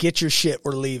 it's like, get your shit,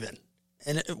 we're leaving.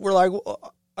 And we're like,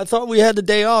 well, I thought we had the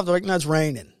day off. They're like, no, it's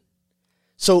raining.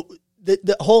 So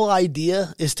the whole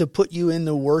idea is to put you in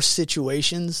the worst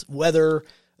situations, whether,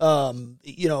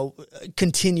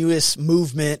 continuous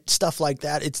movement, stuff like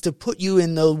that. It's to put you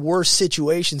in the worst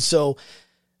situations so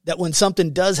that when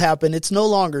something does happen, it's no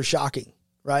longer shocking,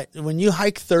 right? When you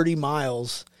hike 30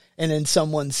 miles and then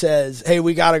someone says, hey,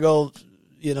 we got to go,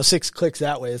 6 clicks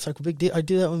that way. It's like a big deal. I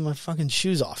do that with my fucking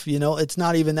shoes off. It's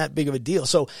not even that big of a deal.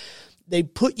 So they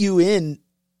put you in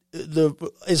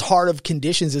as hard of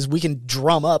conditions as we can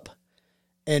drum up,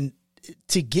 and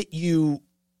to get you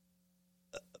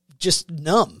just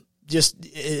numb.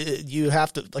 You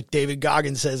have to, like David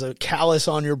Goggins says, a callus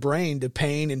on your brain to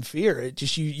pain and fear. It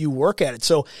just, you work at it.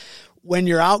 So when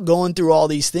you're out going through all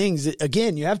these things,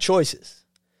 again, you have choices,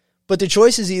 but the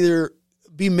choice is either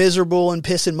be miserable and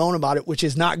piss and moan about it, which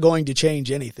is not going to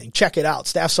change anything. Check it out.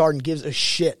 Staff Sergeant gives a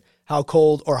shit how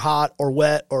cold or hot or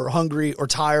wet or hungry or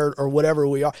tired or whatever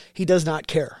we are. He does not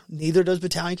care. Neither does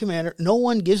battalion commander. No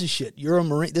one gives a shit. You're a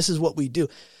Marine. This is what we do.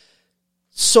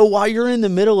 So while you're in the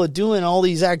middle of doing all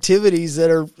these activities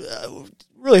that are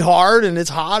really hard and it's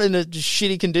hot and it's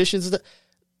shitty conditions,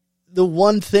 the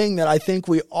one thing that I think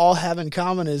we all have in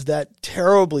common is that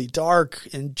terribly dark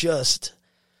and just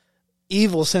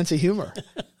evil sense of humor.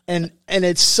 And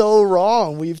it's so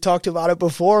wrong. We've talked about it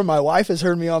before. My wife has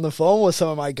heard me on the phone with some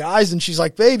of my guys, and she's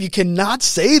like, babe, you cannot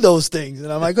say those things.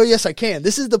 And I'm like, oh, yes, I can.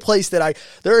 This is the place that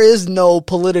there is no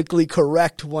politically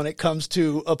correct when it comes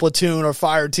to a platoon or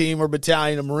fire team or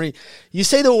battalion or Marine. You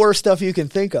say the worst stuff you can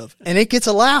think of, and it gets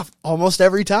a laugh almost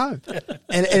every time.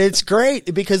 And it's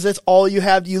great because that's all you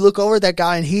have. You look over at that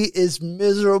guy, and he is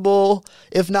miserable,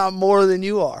 if not more than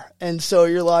you are. And so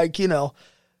you're like,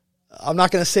 I'm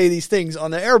not going to say these things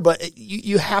on the air, but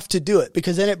you have to do it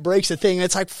because then it breaks the thing.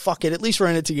 It's like, fuck it. At least we're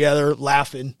in it together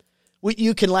laughing.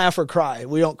 You can laugh or cry.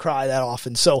 We don't cry that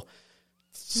often. So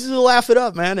just laugh it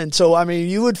up, man. And so,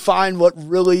 you would find what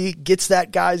really gets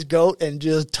that guy's goat and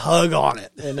just tug on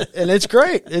it. And it's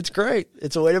great. It's great.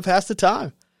 It's a way to pass the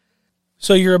time.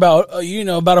 So you're about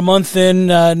a month in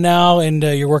now, and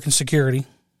you're working security.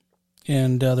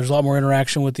 And there's a lot more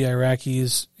interaction with the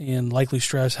Iraqis and likely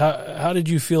stress. How did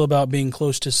you feel about being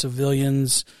close to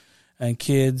civilians and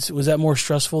kids? Was that more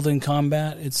stressful than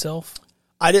combat itself?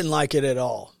 I didn't like it at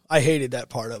all. I hated that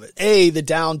part of it. The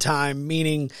downtime,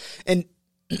 meaning, and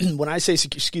when I say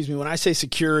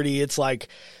security, it's like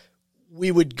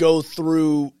we would go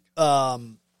through,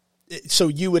 so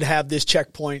you would have this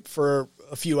checkpoint for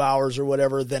a few hours or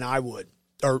whatever, then I would.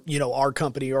 Or, our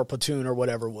company or platoon or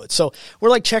whatever would. So we're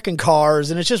like checking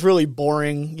cars and it's just really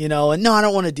boring, and no, I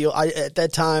don't want to deal. At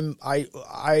that time,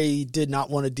 I did not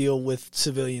want to deal with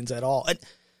civilians at all.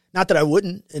 Not that I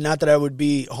wouldn't, and not that I would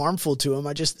be harmful to them.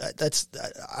 I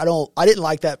didn't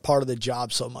like that part of the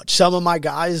job so much. Some of my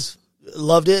guys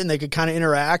loved it and they could kind of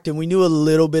interact, and we knew a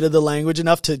little bit of the language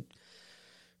enough to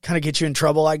kind of get you in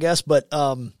trouble, I guess. But,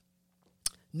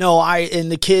 no,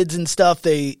 and the kids and stuff,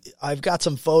 I've got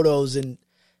some photos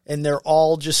and they're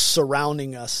all just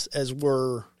surrounding us as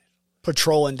we're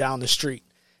patrolling down the street.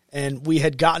 And we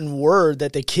had gotten word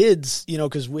that the kids,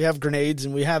 because we have grenades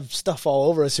and we have stuff all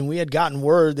over us, and we had gotten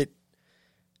word that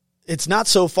it's not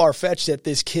so far-fetched that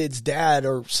this kid's dad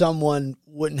or someone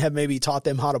wouldn't have maybe taught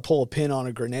them how to pull a pin on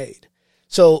a grenade.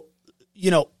 So,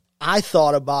 I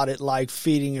thought about it like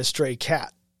feeding a stray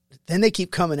cat. Then they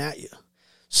keep coming at you.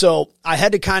 So I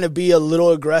had to kind of be a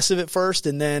little aggressive at first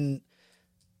and then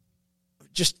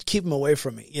just keep them away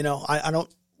from me. I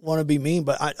don't want to be mean,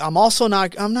 but I'm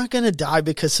not going to die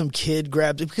because some kid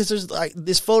grabs it, because there's like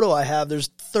this photo I have, there's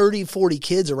 30, 40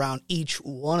 kids around each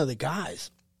one of the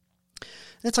guys.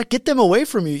 And it's like, get them away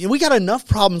from you. And we got enough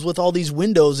problems with all these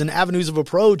windows and avenues of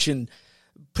approach and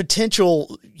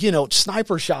potential,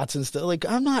 sniper shots and stuff. Like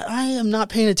I am not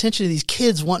paying attention to these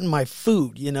kids wanting my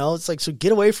food. It's like, so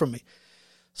get away from me.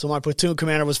 So my platoon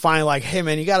commander was finally like, hey,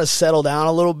 man, you got to settle down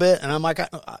a little bit. And I'm like,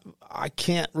 I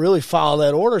can't really follow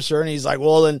that order, sir. And he's like,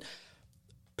 well, then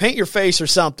paint your face or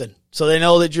something so they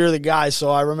know that you're the guy.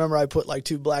 So I remember I put like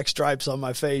 2 black stripes on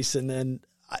my face. And then,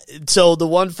 so the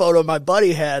one photo my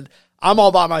buddy had, I'm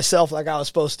all by myself like I was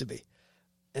supposed to be.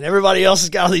 And everybody else has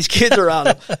got all these kids around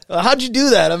them. How'd you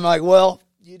do that? I'm like, well,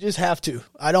 you just have to.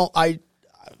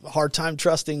 have a hard time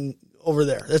trusting over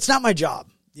there. That's not my job,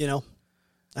 you know.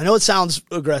 I know it sounds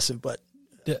aggressive, but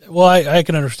well, I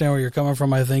can understand where you're coming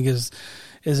from. I think is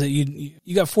that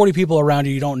you got 40 people around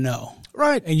you don't know,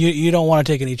 right? And you don't want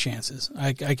to take any chances.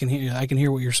 I can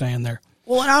hear what you're saying there.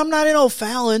 Well, and I'm not in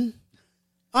O'Fallon.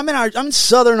 I'm in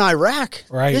southern Iraq.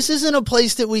 Right. This isn't a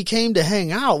place that we came to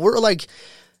hang out. We're like,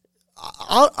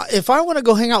 if I want to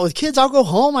go hang out with kids, I'll go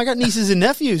home. I got nieces and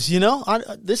nephews. You know,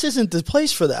 this isn't the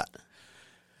place for that.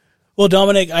 Well,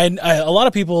 Dominic, a lot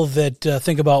of people that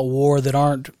think about war that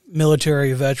aren't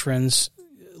military veterans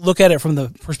look at it from the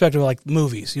perspective of like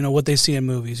movies, you know, what they see in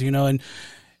movies, you know, and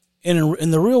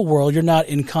in the real world, you're not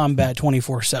in combat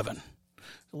 24/7.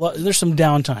 There's some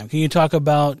downtime. Can you talk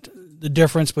about the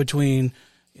difference between,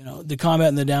 you know, the combat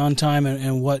and the downtime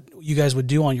and what you guys would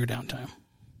do on your downtime?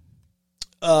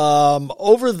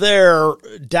 Over there,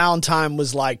 downtime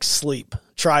was like sleep,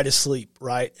 try to sleep.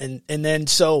 Right. And then,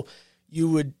 so you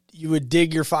would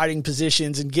dig your fighting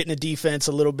positions and get in a defense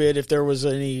a little bit if there was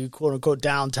any quote unquote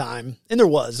downtime. And there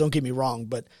was, don't get me wrong,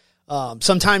 but,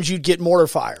 sometimes you'd get mortar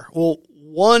fire. Well,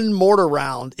 one mortar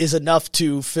round is enough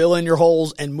to fill in your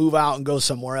holes and move out and go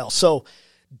somewhere else. So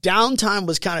downtime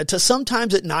was kind of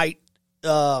sometimes at night.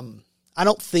 I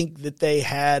don't think that they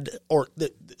had,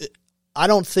 I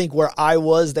don't think where I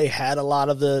was, they had a lot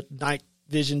of the night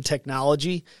vision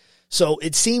technology. So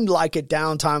it seemed like at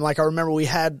downtime, like I remember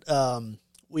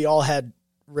we all had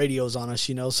radios on us,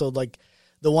 you know? So like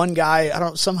the one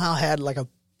guy, somehow had like a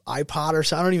iPod or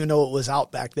something. I don't even know what was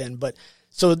out back then, but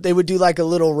so they would do like a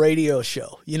little radio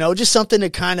show, you know, just something to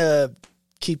kind of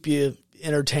keep you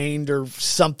entertained or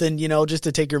something, you know, just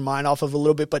to take your mind off of a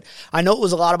little bit. But I know it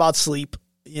was a lot about sleep,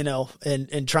 you know,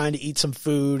 and trying to eat some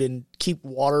food and keep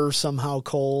water somehow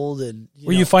cold. And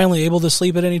were you finally able to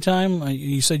sleep at any time?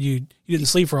 You said you didn't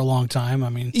sleep for a long time. I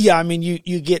mean, yeah, I mean,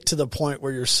 you get to the point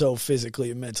where you're so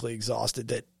physically and mentally exhausted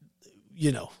that,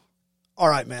 you know, all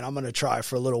right, man, I'm going to try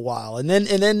for a little while. And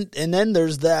then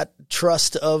there's that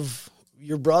trust of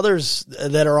your brothers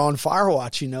that are on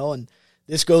Firewatch, you know, and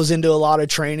this goes into a lot of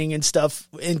training and stuff.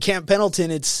 In Camp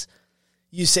Pendleton,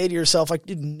 you say to yourself, like,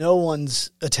 dude, no one's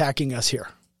attacking us here.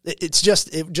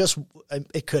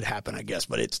 It could happen, I guess,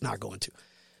 but it's not going to.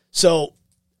 So,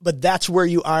 but that's where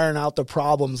you iron out the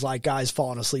problems, like guys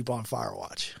falling asleep on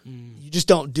Firewatch. You just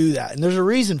don't do that. And there's a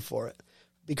reason for it.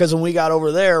 Because when we got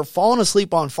over there, falling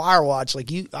asleep on Firewatch,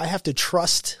 like I have to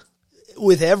trust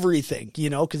with everything, you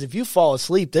know, because if you fall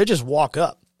asleep, they just walk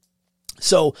up.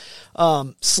 So,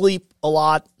 sleep a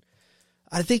lot.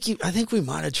 I think we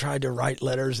might have tried to write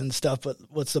letters and stuff, but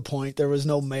what's the point? There was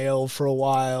no mail for a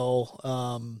while.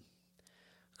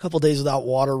 A couple of days without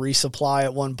water resupply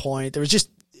at one point.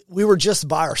 We were just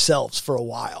by ourselves for a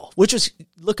while, which is,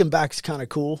 looking back, is kind of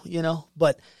cool, you know,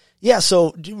 but yeah.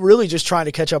 So really just trying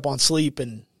to catch up on sleep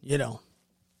and, you know,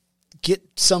 get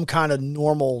some kind of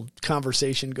normal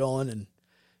conversation going and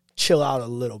chill out a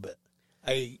little bit.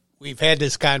 We've had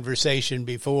this conversation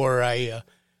before. I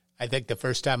think the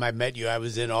first time I met you, I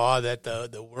was in awe that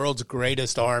the world's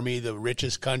greatest army, the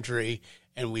richest country,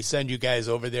 and we send you guys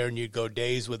over there and you'd go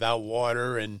days without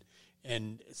water and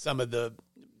some of the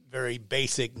very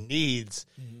basic needs.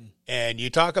 Mm-hmm. And you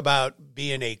talk about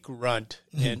being a grunt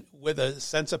and with a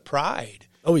sense of pride.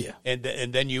 Oh, yeah. And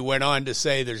then you went on to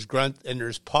say there's grunt and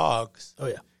there's pogs. Oh,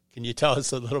 yeah. Can you tell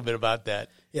us a little bit about that?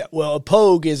 Yeah, well, a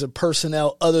pogue is a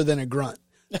personnel other than a grunt.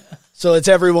 So it's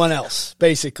everyone else,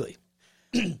 basically.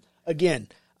 Again,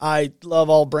 I love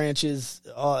all branches.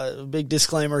 Big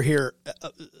disclaimer here.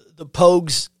 The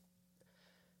pogues,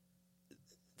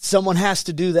 someone has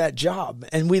to do that job,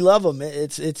 and we love them.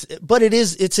 But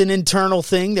it's an internal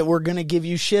thing that we're going to give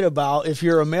you shit about. If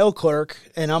you're a mail clerk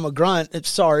and I'm a grunt,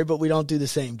 sorry, but we don't do the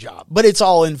same job. But it's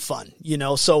all in fun, you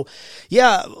know. So,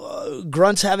 yeah,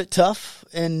 grunts have it tough,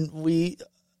 and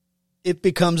it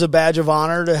becomes a badge of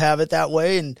honor to have it that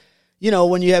way. And, you know,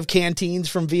 when you have canteens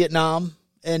from Vietnam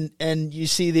and you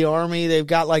see the Army, they've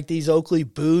got like these Oakley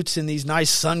boots and these nice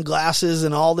sunglasses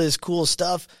and all this cool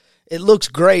stuff. It looks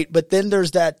great, but then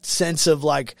there's that sense of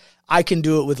like, I can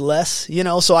do it with less, you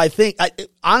know? So I think,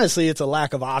 honestly, it's a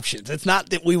lack of options. It's not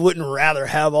that we wouldn't rather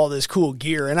have all this cool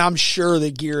gear, and I'm sure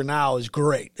the gear now is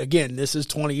great. Again, this is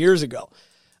 20 years ago.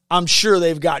 I'm sure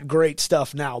they've got great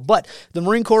stuff now, but the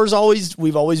Marine Corps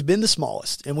we've always been the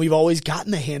smallest, and we've always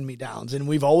gotten the hand-me-downs, and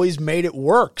we've always made it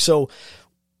work. So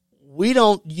we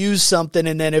don't use something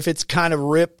and then if it's kind of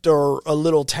ripped or a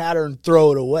little tattered,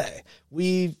 throw it away.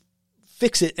 We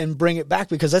fix it and bring it back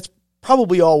because that's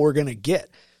probably all we're going to get.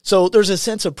 So there's a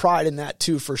sense of pride in that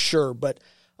too, for sure. But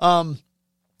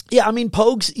Yeah, I mean,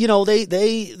 Pogues,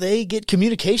 they get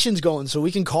communications going so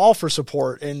we can call for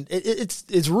support, and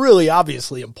it's really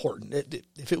obviously important.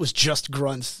 If it was just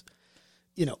grunts,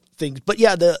 things. But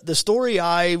yeah, the story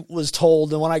I was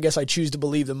told, and one I guess I choose to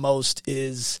believe the most,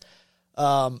 is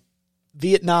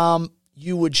Vietnam,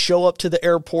 you would show up to the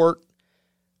airport,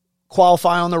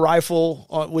 qualify on the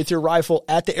rifle, with your rifle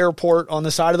at the airport on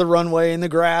the side of the runway in the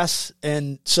grass,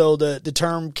 and so the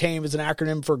term came as an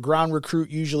acronym for ground recruit,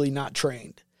 usually not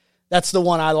trained. That's the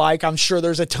one I like. I'm sure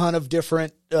there's a ton of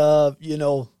different,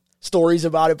 stories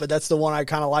about it, but that's the one I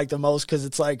kind of like the most because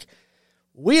it's like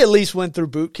we at least went through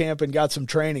boot camp and got some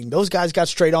training. Those guys got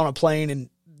straight on a plane, and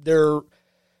their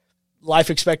life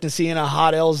expectancy in a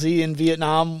hot LZ in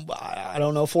Vietnam, I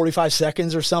don't know, 45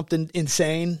 seconds or something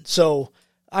insane. So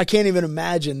I can't even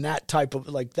imagine that type of,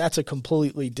 that's a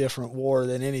completely different war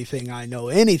than anything I know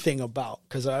anything about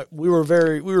because we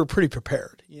were pretty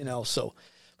prepared, so.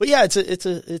 But yeah,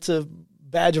 it's a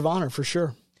badge of honor for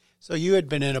sure. So you had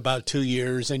been in about 2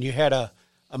 years, and you had a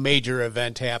major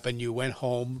event happen. You went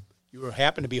home. You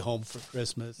happened to be home for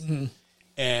Christmas,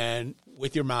 and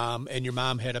with your mom, and your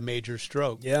mom had a major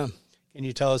stroke. Yeah. Can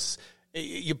you tell us?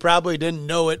 You probably didn't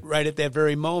know it right at that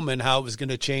very moment how it was going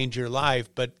to change your life,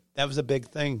 but that was a big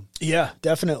thing. Yeah,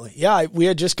 definitely. Yeah, we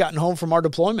had just gotten home from our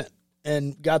deployment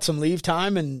and got some leave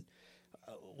time, and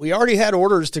we already had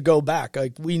orders to go back.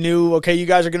 We knew, okay, you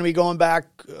guys are going to be going back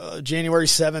January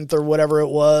 7th or whatever it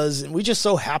was. And we just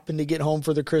so happened to get home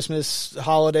for the Christmas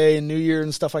holiday and New Year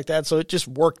and stuff like that. So it just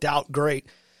worked out great.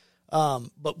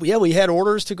 But yeah, we had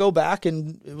orders to go back,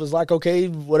 and it was like, okay,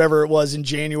 whatever it was in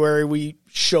January, we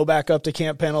show back up to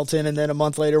Camp Pendleton, and then a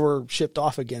month later we're shipped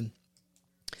off again.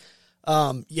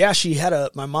 She had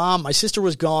my sister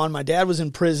was gone. My dad was in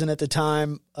prison at the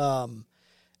time.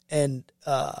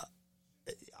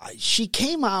 She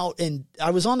came out, and I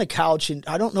was on the couch, and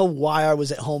I don't know why I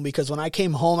was at home because when I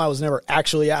came home, I was never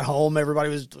actually at home. Everybody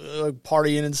was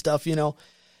partying and stuff,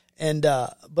 And,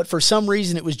 but for some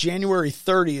reason it was January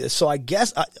 30th. So I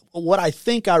guess what I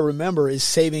think I remember is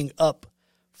saving up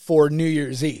for New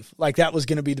Year's Eve. Like that was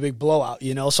going to be the big blowout,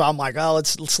 So I'm like, oh,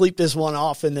 let's sleep this one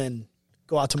off and then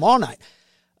go out tomorrow night.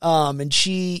 And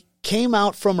she came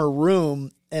out from her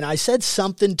room, and I said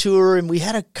something to her, and we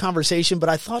had a conversation, but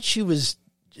I thought she was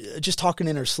just talking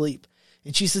in her sleep.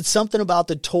 And she said something about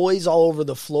the toys all over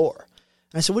the floor.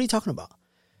 And I said, what are you talking about?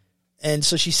 And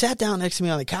so she sat down next to me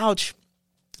on the couch,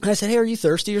 and I said, hey, are you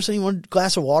thirsty or something? You want a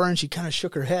glass of water? And she kind of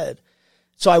shook her head.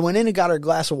 So I went in and got her a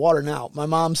glass of water. Now, my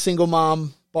mom's single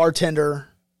mom, bartender.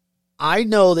 I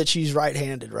know that she's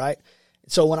right-handed, right?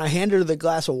 So when I handed her the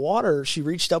glass of water, she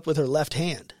reached up with her left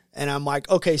hand. And I'm like,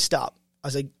 okay, stop. I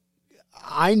was like,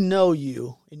 I know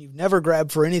you, and you've never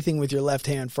grabbed for anything with your left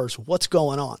hand first. What's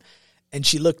going on? And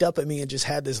she looked up at me and just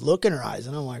had this look in her eyes.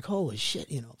 And I'm like, holy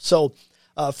shit, So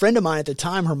a friend of mine at the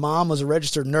time, her mom was a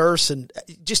registered nurse, and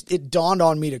it dawned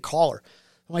on me to call her.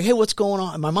 I'm like, hey, what's going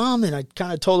on? And my mom, and I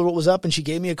kind of told her what was up, and she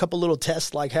gave me a couple little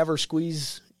tests, like have her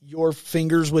squeeze your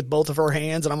fingers with both of her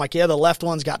hands. And I'm like, yeah, the left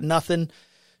one's got nothing.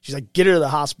 She's like, get her to the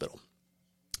hospital.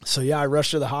 So, yeah, I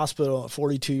rushed her to the hospital at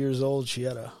 42 years old. She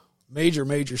had a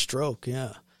major stroke,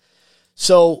 yeah.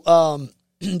 So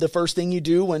the first thing you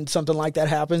do when something like that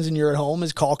happens and you're at home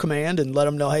is call command and let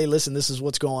them know, hey, listen, this is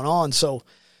what's going on. So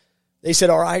they said,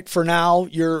 all right, for now,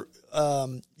 you're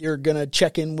going to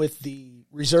check in with the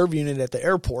reserve unit at the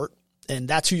airport, and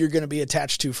that's who you're going to be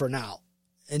attached to for now.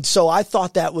 And so I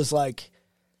thought that was like,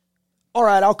 all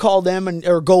right, I'll call them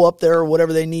or go up there or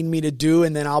whatever they need me to do,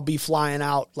 and then I'll be flying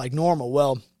out like normal.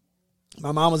 Well,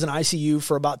 my mom was in ICU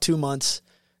for about 2 months,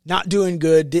 not doing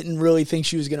good, didn't really think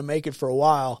she was going to make it for a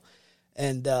while.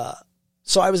 And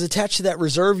so I was attached to that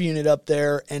reserve unit up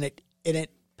there, and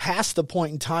it passed the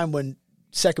point in time when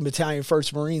 2nd Battalion,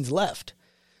 1st Marines left.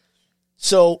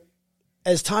 So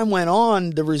as time went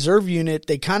on, the reserve unit,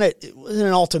 it wasn't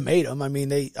an ultimatum. I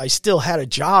mean, I still had a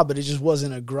job, but it just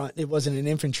wasn't a grunt. It wasn't an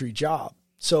infantry job.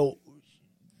 So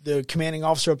the commanding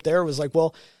officer up there was like,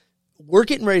 well, we're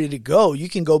getting ready to go. You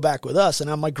can go back with us. And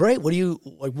I'm like, great. What do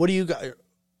you guys,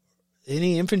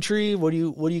 any infantry? What do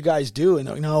you guys do? And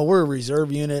they're like, no, we're a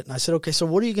reserve unit. And I said, okay, so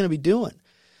what are you going to be doing?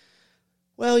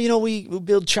 Well, we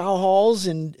build chow halls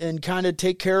and kind of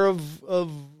take care of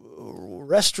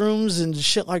restrooms and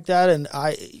shit like that. And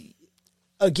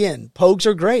Pogues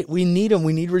are great. We need them.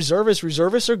 We need reservists.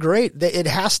 Reservists are great. It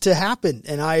has to happen.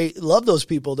 And I love those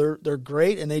people. They're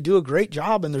great, and they do a great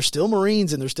job, and they're still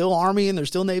Marines, and they're still Army, and they're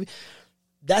still Navy.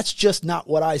 That's just not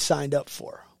what I signed up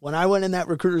for. When I went in that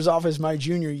recruiter's office my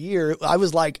junior year, I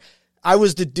was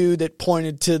the dude that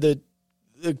pointed to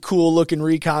the cool looking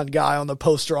recon guy on the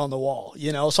poster on the wall,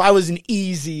 you know? So I was an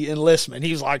easy enlistment.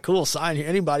 He was like, cool, sign here.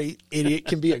 Anybody idiot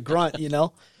can be a grunt, you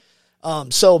know?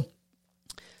 So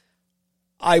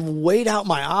I weighed out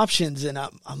my options, and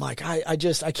I'm like, I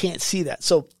can't see that.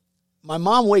 So my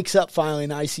mom wakes up finally in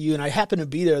the ICU, and I happen to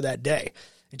be there that day.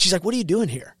 And she's like, what are you doing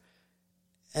here?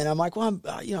 And I'm like, well,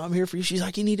 I'm here for you. She's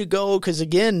like, you need to go. Cause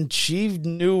again, she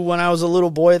knew when I was a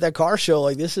little boy at that car show,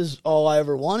 like this is all I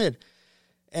ever wanted.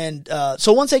 And,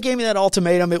 so once they gave me that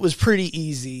ultimatum, it was pretty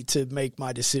easy to make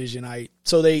my decision. I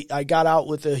got out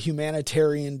with a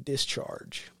humanitarian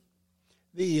discharge.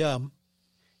 And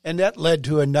that led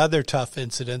to another tough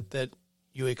incident that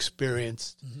you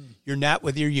experienced. Mm-hmm. You're not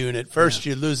with your unit. First,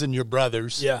 you're losing your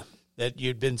brothers that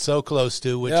you'd been so close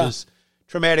to, which is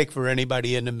traumatic for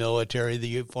anybody in the military that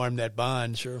you formed that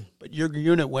bond. Sure. But your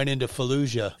unit went into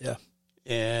Fallujah. Yeah.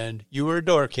 And you were a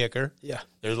door kicker. Yeah.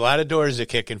 There's a lot of doors that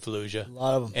kick in Fallujah. A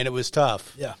lot of them. And it was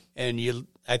tough. Yeah. And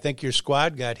I think your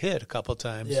squad got hit a couple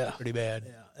times. Yeah. Pretty bad.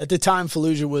 Yeah. At the time,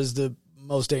 Fallujah was the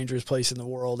most dangerous place in the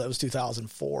world. That was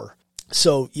 2004.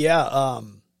 So,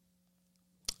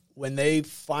 when they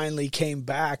finally came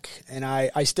back, and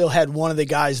I still had one of the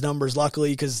guys' numbers,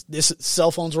 luckily, because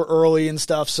cell phones were early and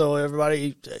stuff, so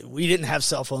we didn't have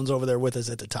cell phones over there with us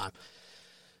at the time.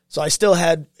 So I still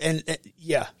had,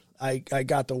 I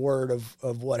got the word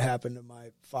of what happened to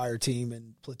my fire team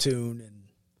and platoon and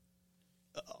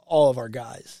all of our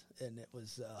guys, and it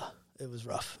was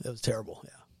rough. It was terrible, yeah.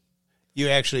 You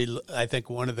actually, I think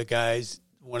one of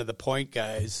the point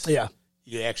guys,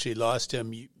 you actually lost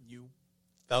him. You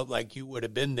felt like you would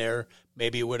have been there,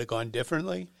 maybe it would have gone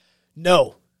differently?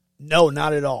 No,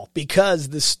 not at all. Because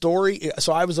the story,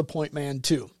 so I was a point man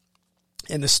too.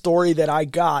 And the story that I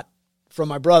got from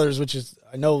my brothers, which is,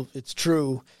 I know it's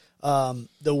true, the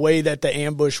way that the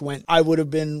ambush went, I would have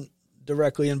been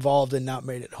directly involved and not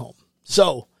made it home.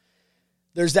 So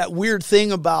there's that weird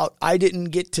thing about I didn't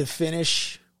get to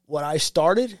finish what I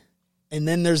started. And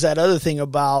then there's that other thing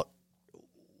about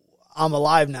I'm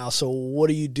alive now, so what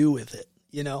do you do with it?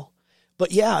 You know,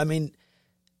 but I mean,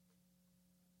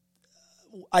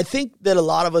 I think that a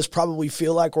lot of us probably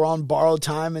feel like we're on borrowed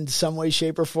time in some way,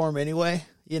 shape, or form anyway.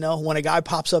 You know, when a guy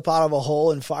pops up out of a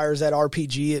hole and fires that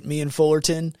RPG at me in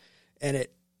Fullerton and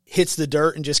it hits the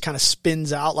dirt and just kind of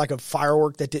spins out like a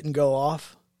firework that didn't go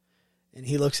off. And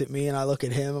he looks at me and I look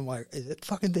at him. I'm like, is that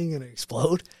fucking thing going to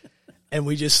explode? And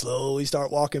we just slowly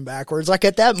start walking backwards. Like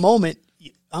at that moment,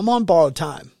 I'm on borrowed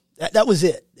time. That was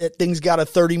it. That thing's got a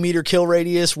 30-meter kill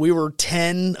radius. We were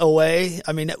 10 away.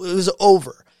 I mean, it was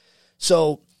over.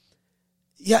 So,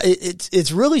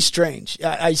 it's really strange.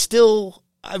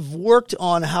 I've worked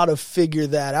on how to figure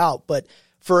that out, but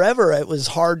forever it was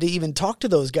hard to even talk to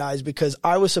those guys because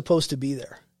I was supposed to be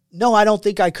there. No, I don't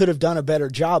think I could have done a better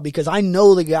job because I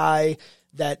know the guy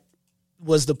that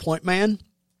was the point man.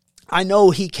 I know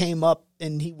he came up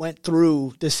and he went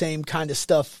through the same kind of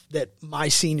stuff that my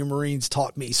senior Marines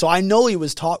taught me. So I know he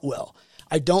was taught well.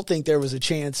 I don't think there was a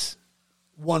chance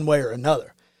one way or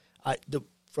another.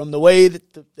 From the way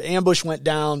that the ambush went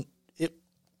down,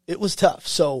 it was tough.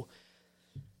 So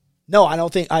no,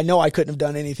 I know I couldn't have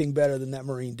done anything better than that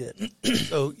Marine did.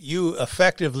 So you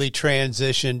effectively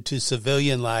transitioned to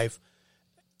civilian life,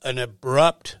 an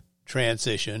abrupt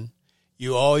transition.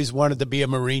 You always wanted to be a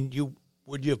Marine.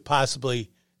 Would you have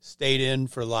possibly stayed in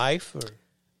for life? Or?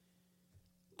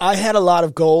 I had a lot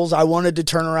of goals. I wanted to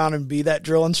turn around and be that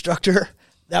drill instructor.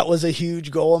 That was a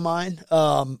huge goal of mine.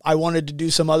 I wanted to do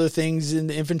some other things in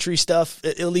the infantry stuff,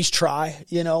 at least try,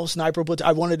 sniper platoon.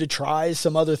 I wanted to try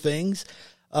some other things.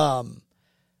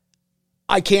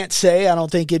 I can't say, I don't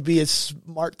think it'd be a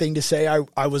smart thing to say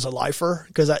I was a lifer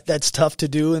because that's tough to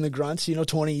do in the grunts,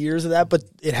 20 years of that, but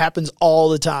it happens all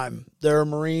the time. There are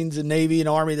Marines and Navy and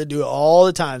Army that do it all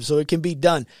the time, so it can be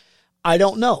done. I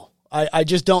don't know. I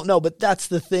just don't know, but that's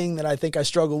the thing that I think I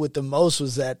struggled with the most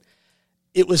was that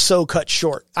it was so cut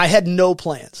short. I had no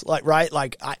plans,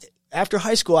 after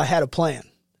high school, I had a plan.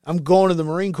 I'm going to the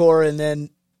Marine Corps and then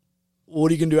what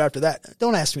are you going to do after that?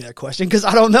 Don't ask me that question because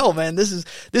I don't know, man. This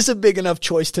is a big enough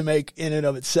choice to make in and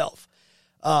of itself.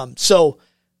 So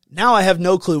now I have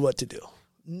no clue what to do.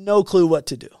 No clue what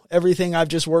to do. Everything I've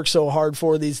just worked so hard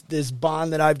for, this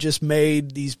bond that I've just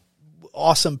made, these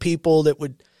awesome people that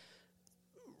would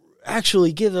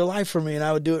actually give their life for me and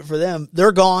I would do it for them.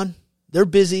 They're gone. They're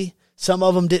busy. Some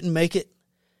of them didn't make it.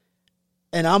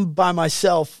 And I'm by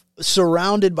myself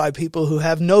surrounded by people who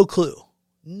have no clue.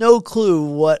 No clue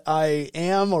what I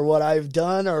am or what I've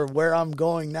done or where I'm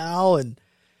going now. And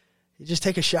you just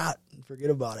take a shot and forget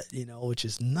about it, which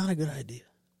is not a good idea.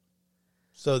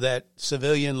 So that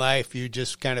civilian life you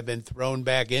just kind of been thrown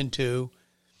back into,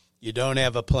 you don't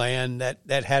have a plan, that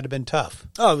had to have been tough.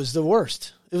 Oh, it was the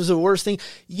worst. It was the worst thing.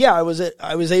 Yeah, I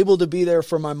was able to be there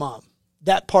for my mom.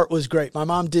 That part was great. My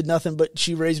mom did nothing but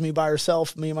she raised me by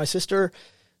herself, me and my sister.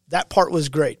 That part was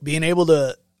great. Being able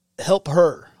to help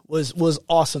her was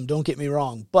awesome. Don't get me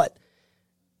wrong. But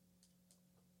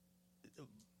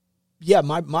yeah,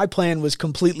 my plan was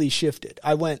completely shifted.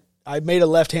 I made a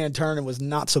left-hand turn and was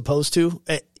not supposed to.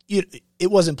 It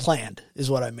wasn't planned, is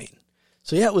what I mean.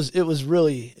 So yeah, it was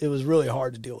really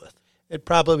hard to deal with. It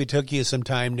probably took you some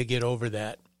time to get over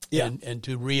that, Yeah. and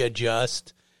to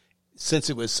readjust, since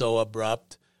it was so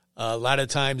abrupt. A lot of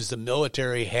times the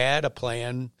military had a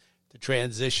plan to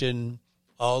transition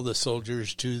all the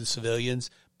soldiers to the civilians,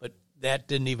 but that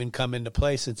didn't even come into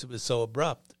play since it was so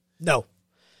abrupt. No,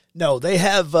 they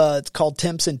have, it's called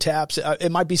temps and taps.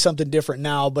 It might be something different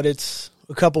now, but it's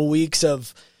a couple weeks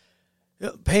of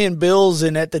paying bills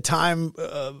and at the time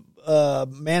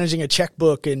managing a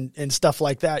checkbook and stuff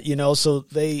like that, so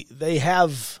they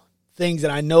have things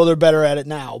that I know they're better at it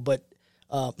now. But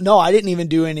no, I didn't even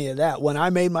do any of that. When I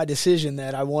made my decision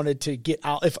that I wanted to get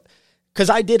out, because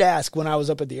I did ask when I was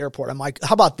up at the airport, I'm like,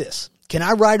 how about this? Can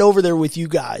I ride over there with you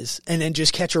guys and then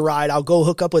just catch a ride? I'll go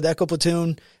hook up with Echo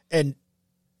Platoon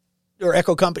or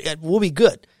Echo Company, and we'll be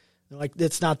good. They're like,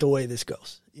 that's not the way this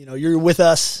goes. You're with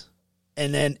us,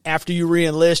 and then after you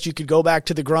re-enlist, you could go back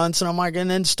to the grunts, and I'm like,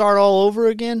 and then start all over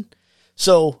again.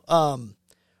 So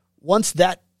once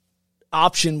that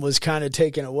option was kind of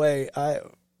taken away, I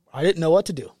didn't know what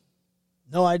to do.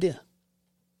 No idea.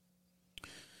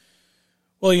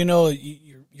 Well,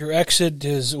 your exit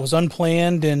was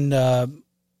unplanned, and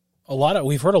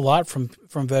we've heard a lot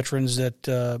from veterans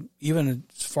that even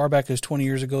as far back as 20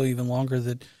 years ago, even longer,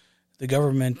 that the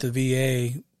government, the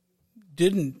VA,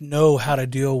 didn't know how to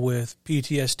deal with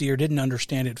PTSD or didn't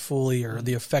understand it fully or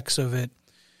the effects of it.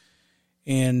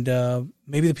 And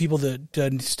maybe the people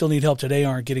that still need help today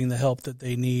aren't getting the help that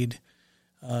they need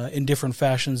in different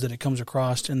fashions that it comes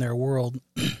across in their world.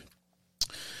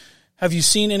 Have you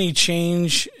seen any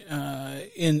change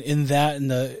in that in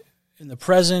the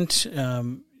present?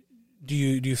 Do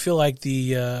you feel like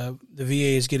the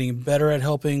VA is getting better at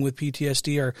helping with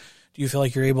PTSD, or do you feel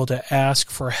like you're able to ask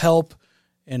for help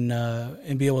and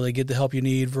be able to get the help you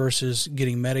need versus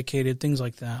getting medicated, things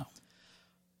like that?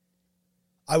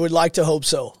 I would like to hope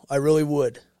so. I really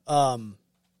would.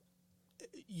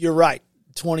 You're right.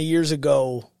 20 years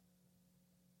ago,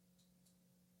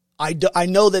 I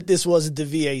know that this wasn't the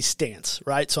VA stance,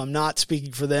 right? So I'm not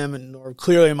speaking for them, or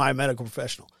clearly am I a medical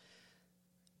professional.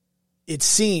 It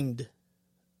seemed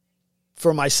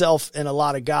for myself and a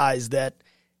lot of guys that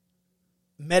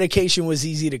medication was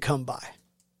easy to come by.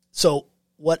 So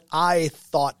what I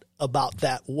thought about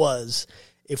that was,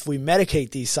 if we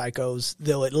medicate these psychos,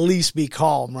 they'll at least be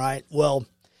calm, right? Well,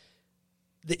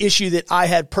 the issue that I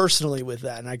had personally with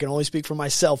that, and I can only speak for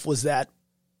myself, was that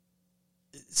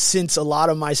since a lot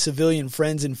of my civilian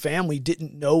friends and family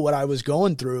didn't know what I was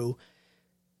going through,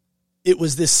 it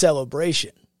was this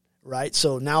celebration, right?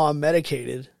 So now I'm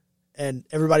medicated and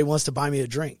everybody wants to buy me a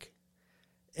drink.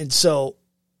 And so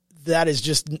that is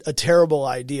just a terrible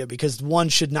idea, because one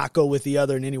should not go with the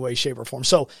other in any way, shape, or form.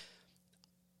 So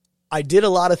I did a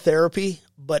lot of therapy,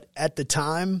 but at the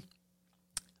time,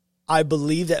 I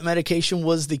believe that medication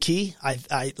was the key. I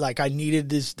needed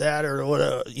this, that, or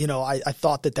whatever, I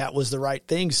thought that was the right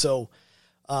thing. So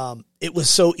it was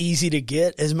so easy to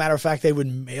get. As a matter of fact, they would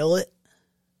mail it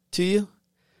to you.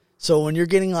 So when you're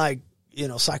getting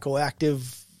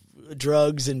psychoactive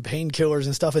drugs and painkillers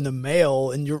and stuff in the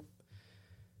mail, and you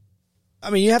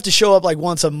have to show up like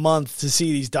once a month to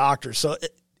see these doctors. So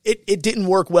it didn't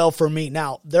work well for me.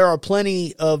 Now, there are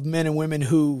plenty of men and women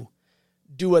who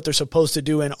do what they're supposed to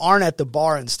do and aren't at the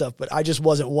bar and stuff, but I just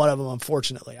wasn't one of them,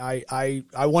 unfortunately. I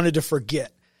wanted to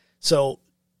forget. So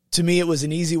to me, it was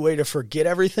an easy way to forget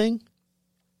everything.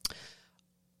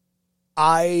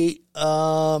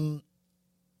 About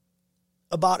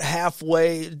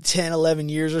halfway, 10, 11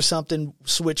 years or something,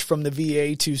 switched from the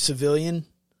VA to civilian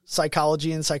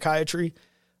psychology and psychiatry.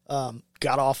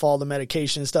 Got off all the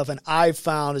medication and stuff. And I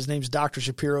found, his name's Dr.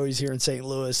 Shapiro. He's here in St.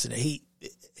 Louis.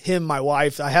 And my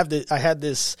wife, I had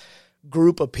this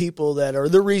group of people that are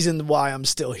the reason why I'm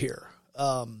still here.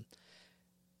 And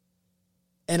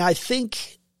I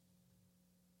think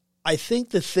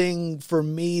the thing for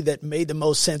me that made the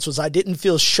most sense was I didn't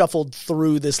feel shuffled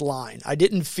through this line. I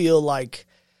didn't feel like,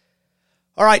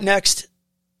 all right, next.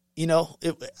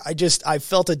 I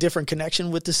felt a different connection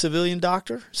with the civilian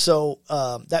doctor. So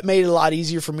that made it a lot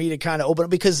easier for me to kind of open up,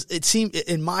 because it seemed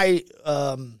in my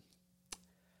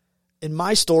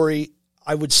story,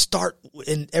 I would start,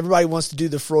 and everybody wants to do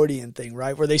the Freudian thing,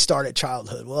 right? Where they start at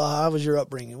childhood. Well, how was your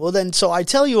upbringing? Well, then, so I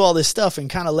tell you all this stuff and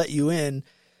kind of let you in.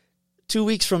 2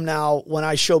 weeks from now, when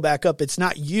I show back up, it's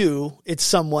not you, it's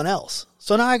someone else.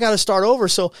 So now I got to start over.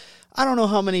 So I don't know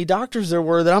how many doctors there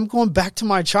were that I'm going back to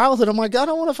my childhood. I'm like, I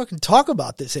don't want to fucking talk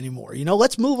about this anymore. You know,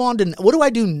 let's move on to, what do I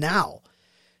do now?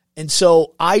 And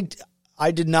so I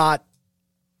did not,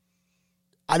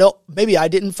 maybe I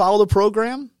didn't follow the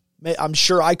program. I'm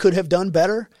sure I could have done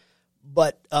better,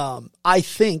 but I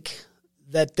think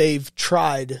that they've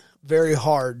tried very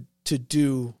hard to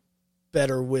do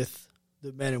better with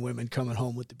the men and women coming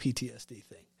home with the PTSD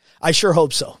thing. I sure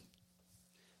hope so.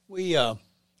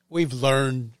 We've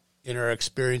learned in our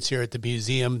experience here at the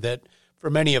museum that for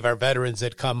many of our veterans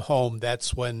that come home,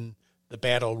 that's when the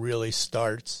battle really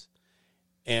starts.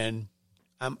 And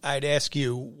I'd ask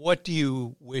you, what do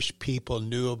you wish people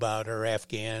knew about our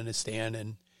Afghanistan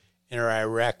and our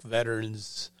Iraq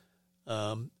veterans?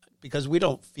 Because we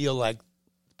don't feel like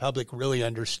the public really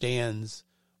understands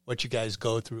what you guys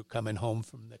go through coming home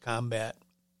from the combat.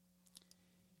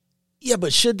 Yeah,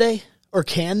 but should they or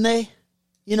can they?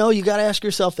 You know, you got to ask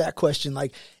yourself that question.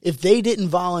 Like, if they didn't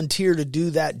volunteer to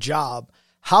do that job,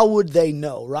 how would they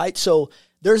know, right? So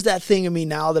there's that thing in me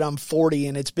now that I'm 40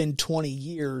 and it's been 20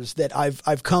 years that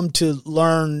I've come to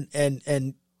learn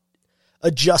and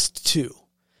adjust to,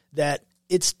 that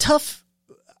it's tough.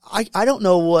 I don't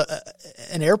know what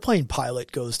an airplane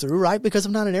pilot goes through, right? Because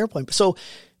I'm not an airplane. So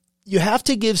you have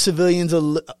to give civilians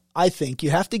I think you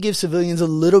have to give civilians a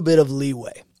little bit of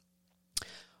leeway.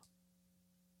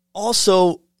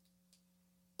 Also,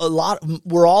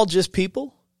 we're all just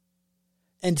people.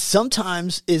 And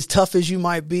sometimes, as tough as you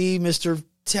might be, Mr.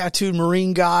 Tattooed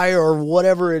Marine guy or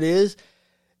whatever it is,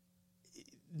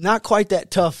 not quite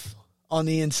that tough on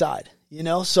the inside, you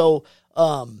know? So,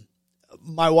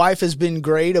 my wife has been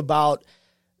great about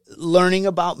learning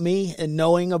about me and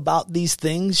knowing about these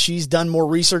things. She's done more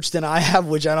research than I have,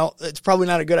 which it's probably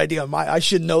not a good idea. I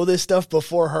should know this stuff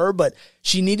before her, but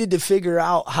she needed to figure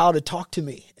out how to talk to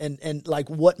me and like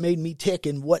what made me tick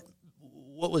and what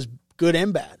was good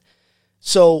and bad.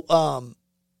 So,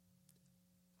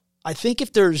 I think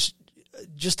if there's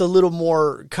just a little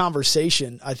more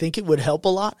conversation, I think it would help a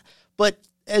lot. But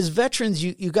as veterans,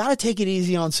 you got to take it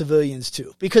easy on civilians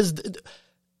too, because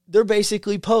they're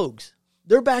basically pogues.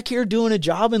 They're back here doing a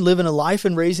job and living a life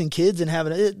and raising kids and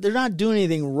they're not doing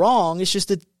anything wrong. It's just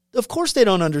that, of course, they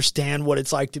don't understand what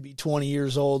it's like to be 20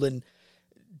 years old and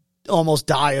almost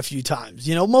die a few times.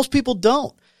 You know, most people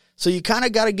don't. So you kind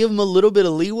of got to give them a little bit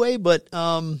of leeway, but,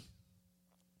 gosh,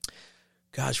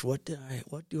 what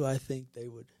do I think they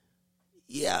would?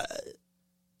 Yeah,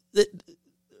 there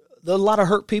are a lot of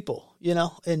hurt people, you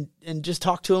know, and just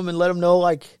talk to them and let them know,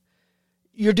 like,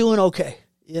 you're doing okay,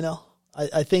 you know.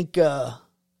 I think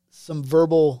some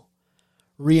verbal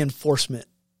reinforcement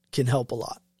can help a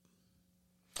lot.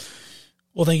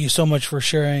 Well, thank you so much for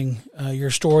sharing your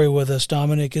story with us,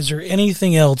 Dominic. Is there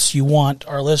anything else you want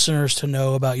our listeners to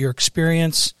know about your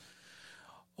experience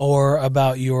or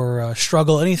about your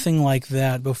struggle, anything like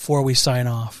that, before we sign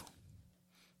off?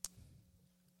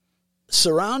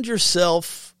 Surround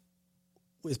yourself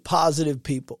with positive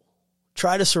people.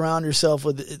 Try to surround yourself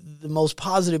with the most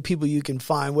positive people you can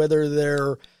find, whether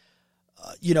they're,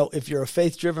 if you're a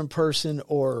faith-driven person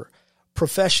or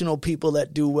professional people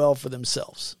that do well for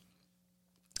themselves.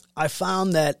 I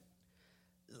found that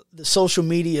the social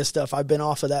media stuff, I've been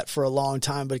off of that for a long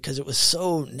time because it was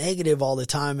so negative all the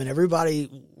time. And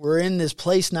we're in this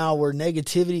place now where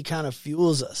negativity kind of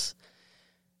fuels us.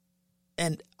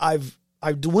 And I've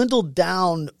dwindled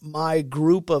down my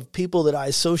group of people that I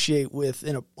associate with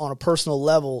on a personal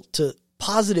level to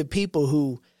positive people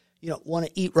who, want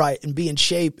to eat right and be in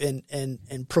shape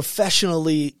and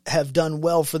professionally have done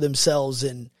well for themselves.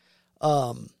 And,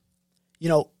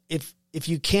 if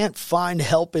you can't find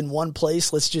help in one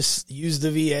place, let's just use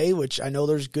the VA, which I know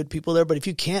there's good people there, but if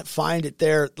you can't find it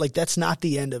there, like, that's not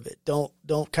the end of it.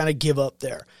 Don't kind of give up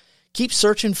there. Keep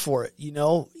searching for it,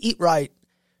 eat right,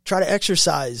 try to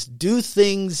exercise, do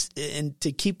things and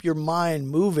to keep your mind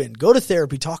moving. Go to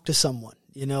therapy, talk to someone.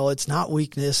 It's not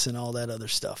weakness and all that other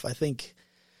stuff. I think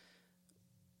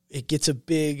it gets a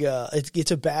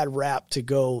bad rap to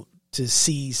go to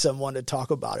see someone to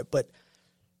talk about it, but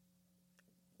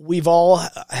we all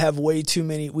have way too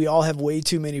many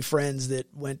friends that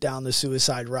went down the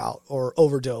suicide route or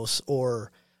overdose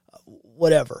or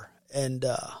whatever. And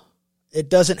it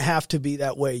doesn't have to be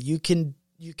that way. You can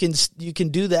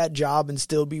do that job and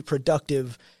still be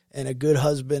productive and a good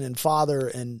husband and father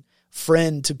and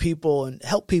friend to people and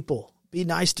help people.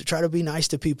 Try to be nice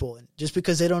to people. And just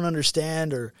because they don't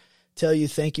understand or tell you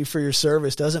thank you for your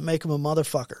service doesn't make them a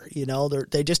motherfucker. You know,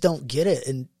 they just don't get it,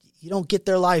 and you don't get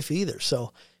their life either.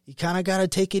 So you kind of got to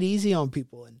take it easy on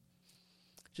people and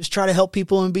just try to help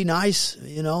people and be nice,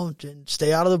 you know, and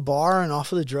stay out of the bar and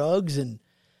off of the drugs and,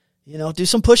 you know, do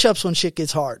some push-ups when shit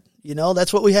gets hard. You know,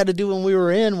 that's what we had to do when we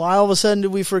were in. Why all of a sudden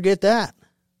did we forget that?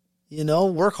 You know,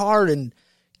 work hard and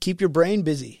keep your brain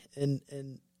busy. And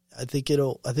I think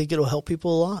it'll help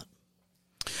people a lot.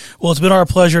 Well, it's been our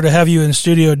pleasure to have you in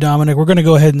studio, Dominic. We're going to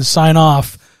go ahead and sign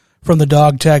off from the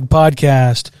Dog Tag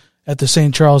Podcast at the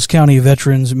St. Charles County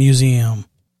Veterans Museum.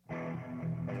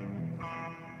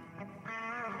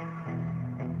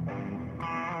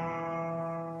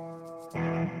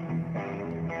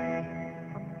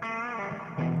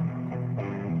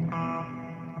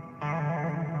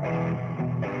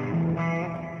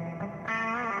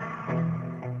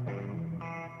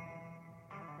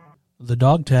 The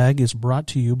Dog Tag is brought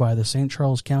to you by the St.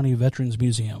 Charles County Veterans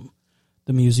Museum.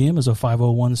 The museum is a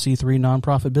 501c3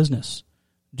 nonprofit business.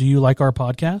 Do you like our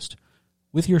podcast?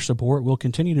 With your support, we'll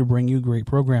continue to bring you great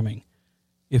programming.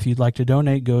 If you'd like to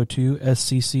donate, go to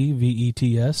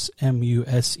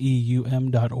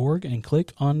sccvetsmuseum.org and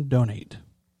click on Donate.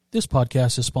 This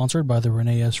podcast is sponsored by the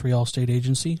Renee Esri Allstate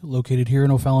Agency, located here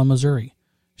in O'Fallon, Missouri.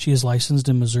 She is licensed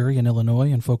in Missouri and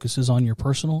Illinois and focuses on your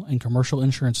personal and commercial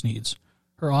insurance needs.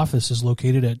 Her office is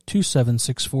located at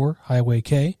 2764 Highway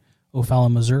K,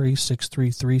 O'Fallon, Missouri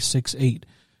 63368.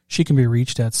 She can be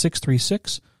reached at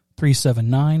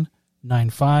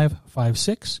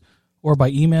 636-379-9556 or by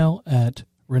email at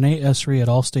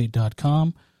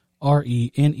reneeessry@allstate.com,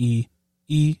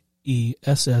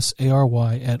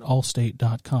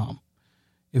 reneeessary@allstate.com.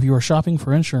 If you are shopping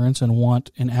for insurance and want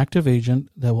an active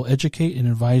agent that will educate and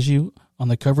advise you on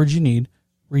the coverage you need,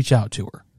 reach out to her.